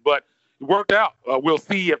rushed it, but it worked out. We'll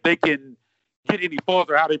see if they can get any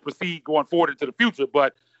further how they proceed going forward into the future.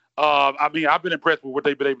 But, I mean, I've been impressed with what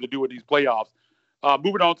they've been able to do in these playoffs.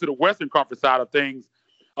 Moving on to the Western Conference side of things,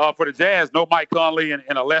 for the Jazz, no Mike Conley and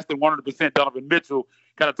a less than 100% Donovan Mitchell.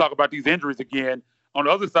 Kind of talk about these injuries again. On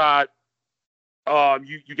the other side,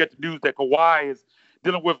 you get the news that Kawhi is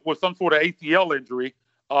dealing with some sort of ACL injury,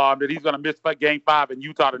 that he's going to miss Game 5 in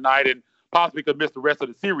Utah tonight and possibly could miss the rest of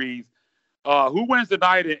the series. Who wins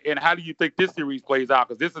tonight, and how do you think this series plays out?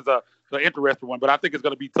 Because this is an interesting one, but I think it's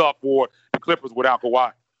going to be tough for the Clippers without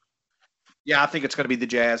Kawhi. Yeah, I think it's going to be the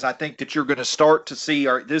Jazz. I think that you're going to start to see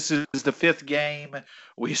this is the 5th game.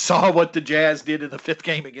 We saw what the Jazz did in the 5th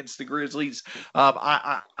game against the Grizzlies.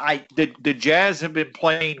 The Jazz have been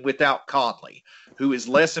playing without Conley, who is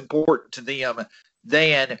less important to them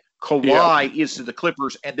than Kawhi is to the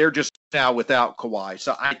Clippers, and they're just now without Kawhi.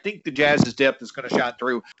 So I think the Jazz's depth is going to shine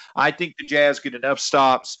through. I think the Jazz get enough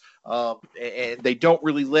stops, and they don't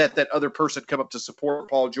really let that other person come up to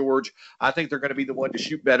support Paul George. I think they're going to be the one to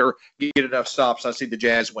shoot better, get enough stops. I see the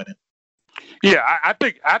Jazz winning. Yeah, I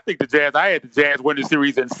think the Jazz. I had the Jazz win the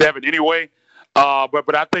series in 7 anyway,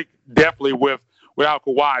 but I think definitely with without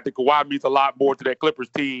Kawhi. I think Kawhi means a lot more to that Clippers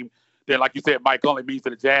team than, like you said, Mike Conley means to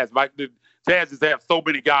the Jazz. The Jazz just have so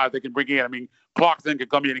many guys they can bring in. I mean, Clarkson can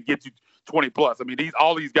come in and get you 20 plus. I mean,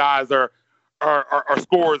 all these guys are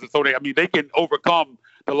scorers, and so they can overcome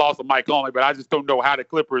the loss of Mike Conley. But I just don't know how the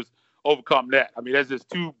Clippers overcome that. I mean, that's just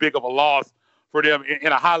too big of a loss for them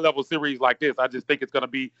in a high level series like this. I just think it's going to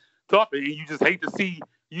be tough, and you just hate to see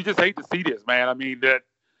this, man. I mean, that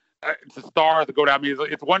the stars to go down. I mean,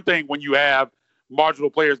 it's one thing when you have marginal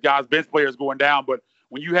players, guys, bench players going down, but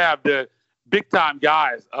when you have the big time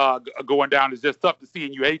guys going down, it's just tough to see,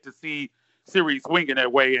 and you hate to see series swinging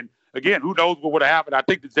that way. And again, who knows what would have happened? I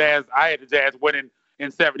think I had the Jazz winning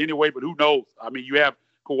in 7 anyway, but who knows? I mean, you have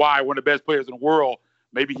Kawhi, one of the best players in the world.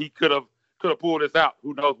 Maybe he could have pulled this out.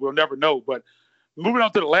 Who knows? We'll never know. But moving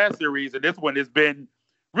on to the last series, and this one has been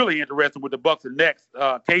really interesting with the Bucks and Nets.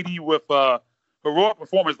 KD with heroic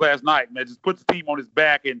performance last night, man, just put the team on his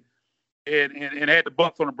back and had the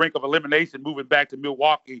Bucks on the brink of elimination, moving back to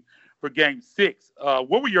Milwaukee for Game 6.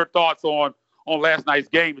 What were your thoughts on last night's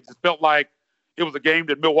game? It just felt like it was a game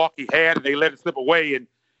that Milwaukee had, and they let it slip away, and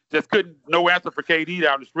just no answer for KD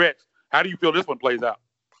down the stretch. How do you feel this one plays out?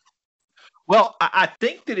 Well, I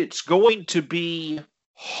think that it's going to be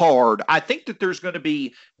hard. I think that there's going to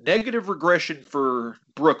be negative regression for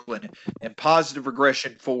Brooklyn and positive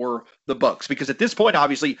regression for the Bucks, because at this point,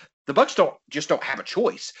 obviously, the Bucks don't have a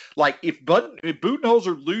choice. Like if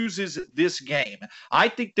Budenholzer loses this game, I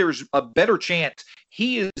think there's a better chance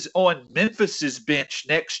he is on Memphis's bench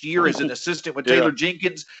next year as an assistant with Taylor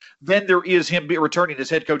Jenkins than there is him returning as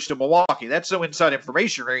head coach to Milwaukee. That's no inside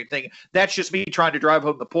information or anything. That's just me trying to drive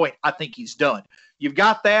home the point. I think he's done. You've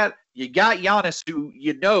got that. You got Giannis, who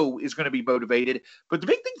is going to be motivated. But the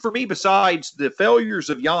big thing for me, besides the failures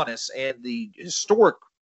of Giannis and the historic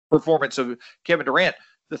performance of Kevin Durant,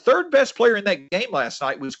 the third best player in that game last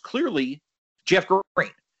night was clearly Jeff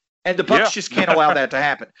Green. And the Bucks just can't allow that to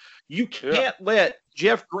happen. You can't let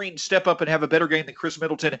Jeff Green step up and have a better game than Chris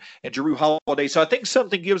Middleton and Jrue Holiday. So I think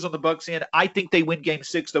something gives on the Bucks end. I think they win Game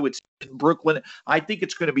 6, though it's in Brooklyn. I think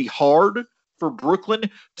it's going to be hard for Brooklyn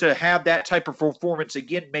to have that type of performance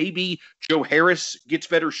again. Maybe Joe Harris gets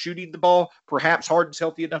better shooting the ball. Perhaps Harden's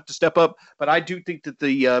healthy enough to step up. But I do think that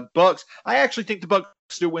the Bucks, I actually think the Bucks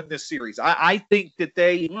still win this series. I think that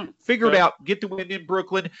they figure it out, get the win in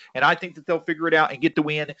Brooklyn, and I think that they'll figure it out and get the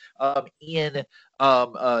win in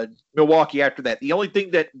Milwaukee after that. The only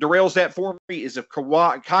thing that derails that for me is if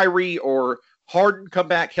Kyrie or Harden come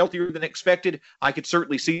back healthier than expected, I could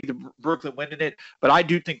certainly see the Brooklyn winning it. But I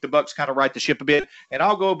do think the Bucks kind of right the ship a bit, and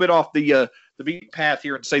I'll go a bit off the beaten path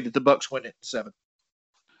here and say that the Bucks win it in 7.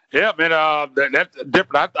 Yeah, man, that's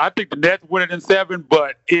different. I think the Nets win it in 7,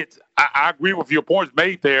 but I agree with your points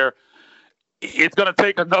made there. It's going to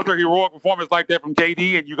take another heroic performance like that from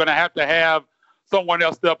KD, and you're going to have someone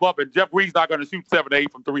else step up. And Jeff Green's not going to shoot 7 to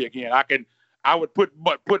 8 from 3 again. I would put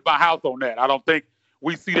my house on that. I don't think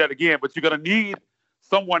we see that again, but you're going to need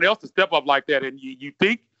someone else to step up like that. And you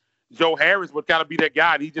think Joe Harris would kind of be that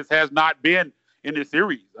guy, and he just has not been in this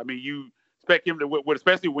series. I mean, you expect him to,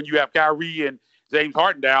 especially when you have Kyrie and James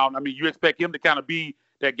Harden down. I mean, you expect him to kind of be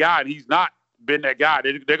that guy, and he's not been that guy.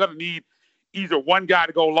 They're going to need either one guy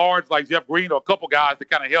to go large like Jeff Green or a couple guys to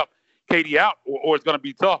kind of help KD out, or it's going to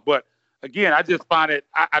be tough. But, again, I just find it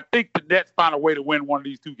 – I think the Nets find a way to win one of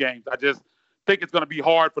these 2 games. I just think it's going to be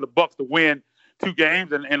hard for the Bucks to win 2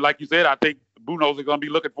 games. And like you said, I think Budenholzer is going to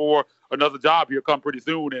be looking for another job here come pretty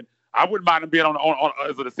soon. And I wouldn't mind him being on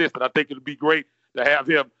as an assistant. I think it would be great to have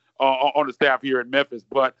him on the staff here in Memphis.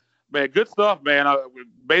 But, man, good stuff, man. We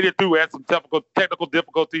made it through. Had some technical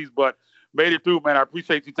difficulties, but made it through, man. I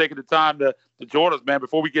appreciate you taking the time to join us, man.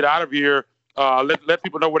 Before we get out of here, let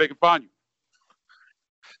people know where they can find you.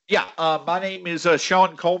 Yeah, my name is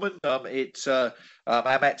Sean Coleman. I'm at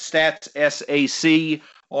Stats SAC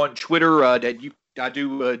on Twitter. I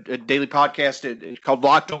do a daily podcast called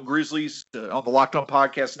Locked On Grizzlies on the Locked On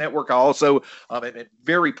Podcast Network. I also am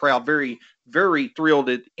very proud, very, very thrilled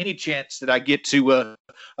at any chance that I get to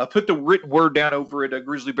put the written word down over at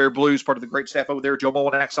Grizzly Bear Blues, part of the great staff over there. Joe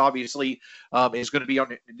Molinax obviously is going to be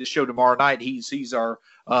on this show tomorrow night. He's our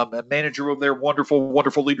manager over there. Wonderful,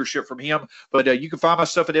 wonderful leadership from him. But you can find my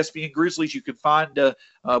stuff at SBN Grizzlies. You can find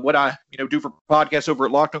what I do for podcasts over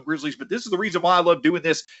at Locked On Grizzlies. But this is the reason why I love doing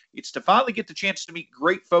this. It's to finally get the chance to meet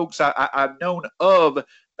great folks. I've known of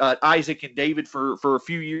Isaac and David for a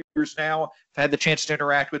few years now. I've had the chance to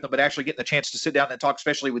interact with them, but actually getting the chance to sit down and talk,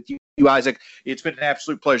 especially with you, Isaac, it's been an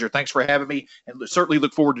absolute pleasure. Thanks for having me, and certainly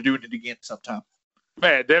look forward to doing it again sometime.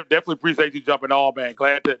 Man, definitely appreciate you jumping on, man.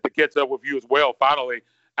 Glad to catch up with you as well, finally,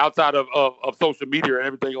 outside of social media and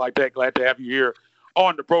everything like that. Glad to have you here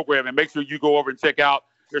on the program. And make sure you go over and check out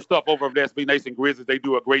their stuff over at SB Nation Grizzlies. They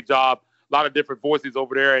do a great job. A lot of different voices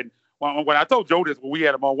over there. And when I told Joe this when we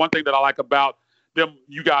had him on, one thing that I like about them,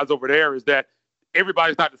 you guys over there, is that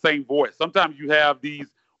everybody's not the same voice. Sometimes you have these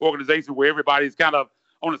organizations where everybody's kind of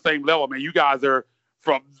on the same level. Man, you guys are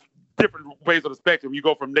from different ways of the spectrum. You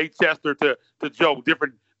go from Nate Chester to Joe,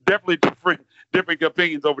 definitely different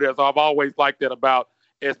opinions over there. So I've always liked that about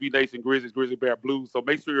SB Nation Grizzlies, Grizzly Bear Blues. So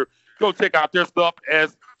make sure you go check out their stuff.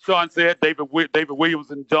 As Sean said, David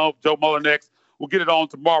Williams and Joe Mullinex will get it on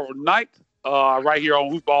tomorrow night right here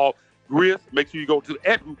on Hoopball Grizz. Make sure you go to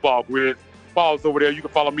 @Hoopball Grizz. Follow us over there. You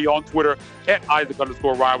can follow me on Twitter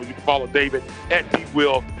 @Isaac_Rivals. You can follow David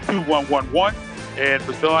 @DWill2111. And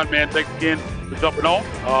for Sean, man, thanks again for jumping on.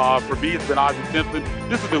 For me, it's been Isaac Simpson.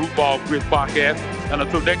 This is the Hoopball Grizz podcast. And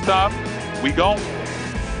until next time, we gone.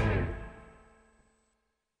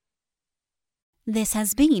 This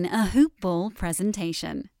has been a Hoop Ball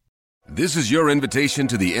presentation. This is your invitation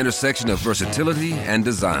to the intersection of versatility and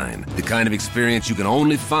design. The kind of experience you can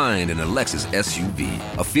only find in a Lexus SUV.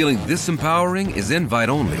 A feeling this empowering is invite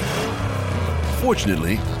only.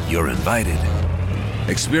 Fortunately, you're invited.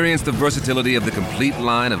 Experience the versatility of the complete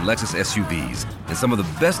line of Lexus SUVs and some of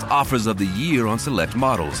the best offers of the year on select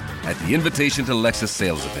models at the Invitation to Lexus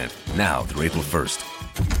sales event, now through April 1st.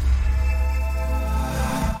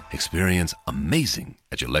 Experience amazing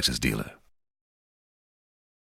at your Lexus dealer.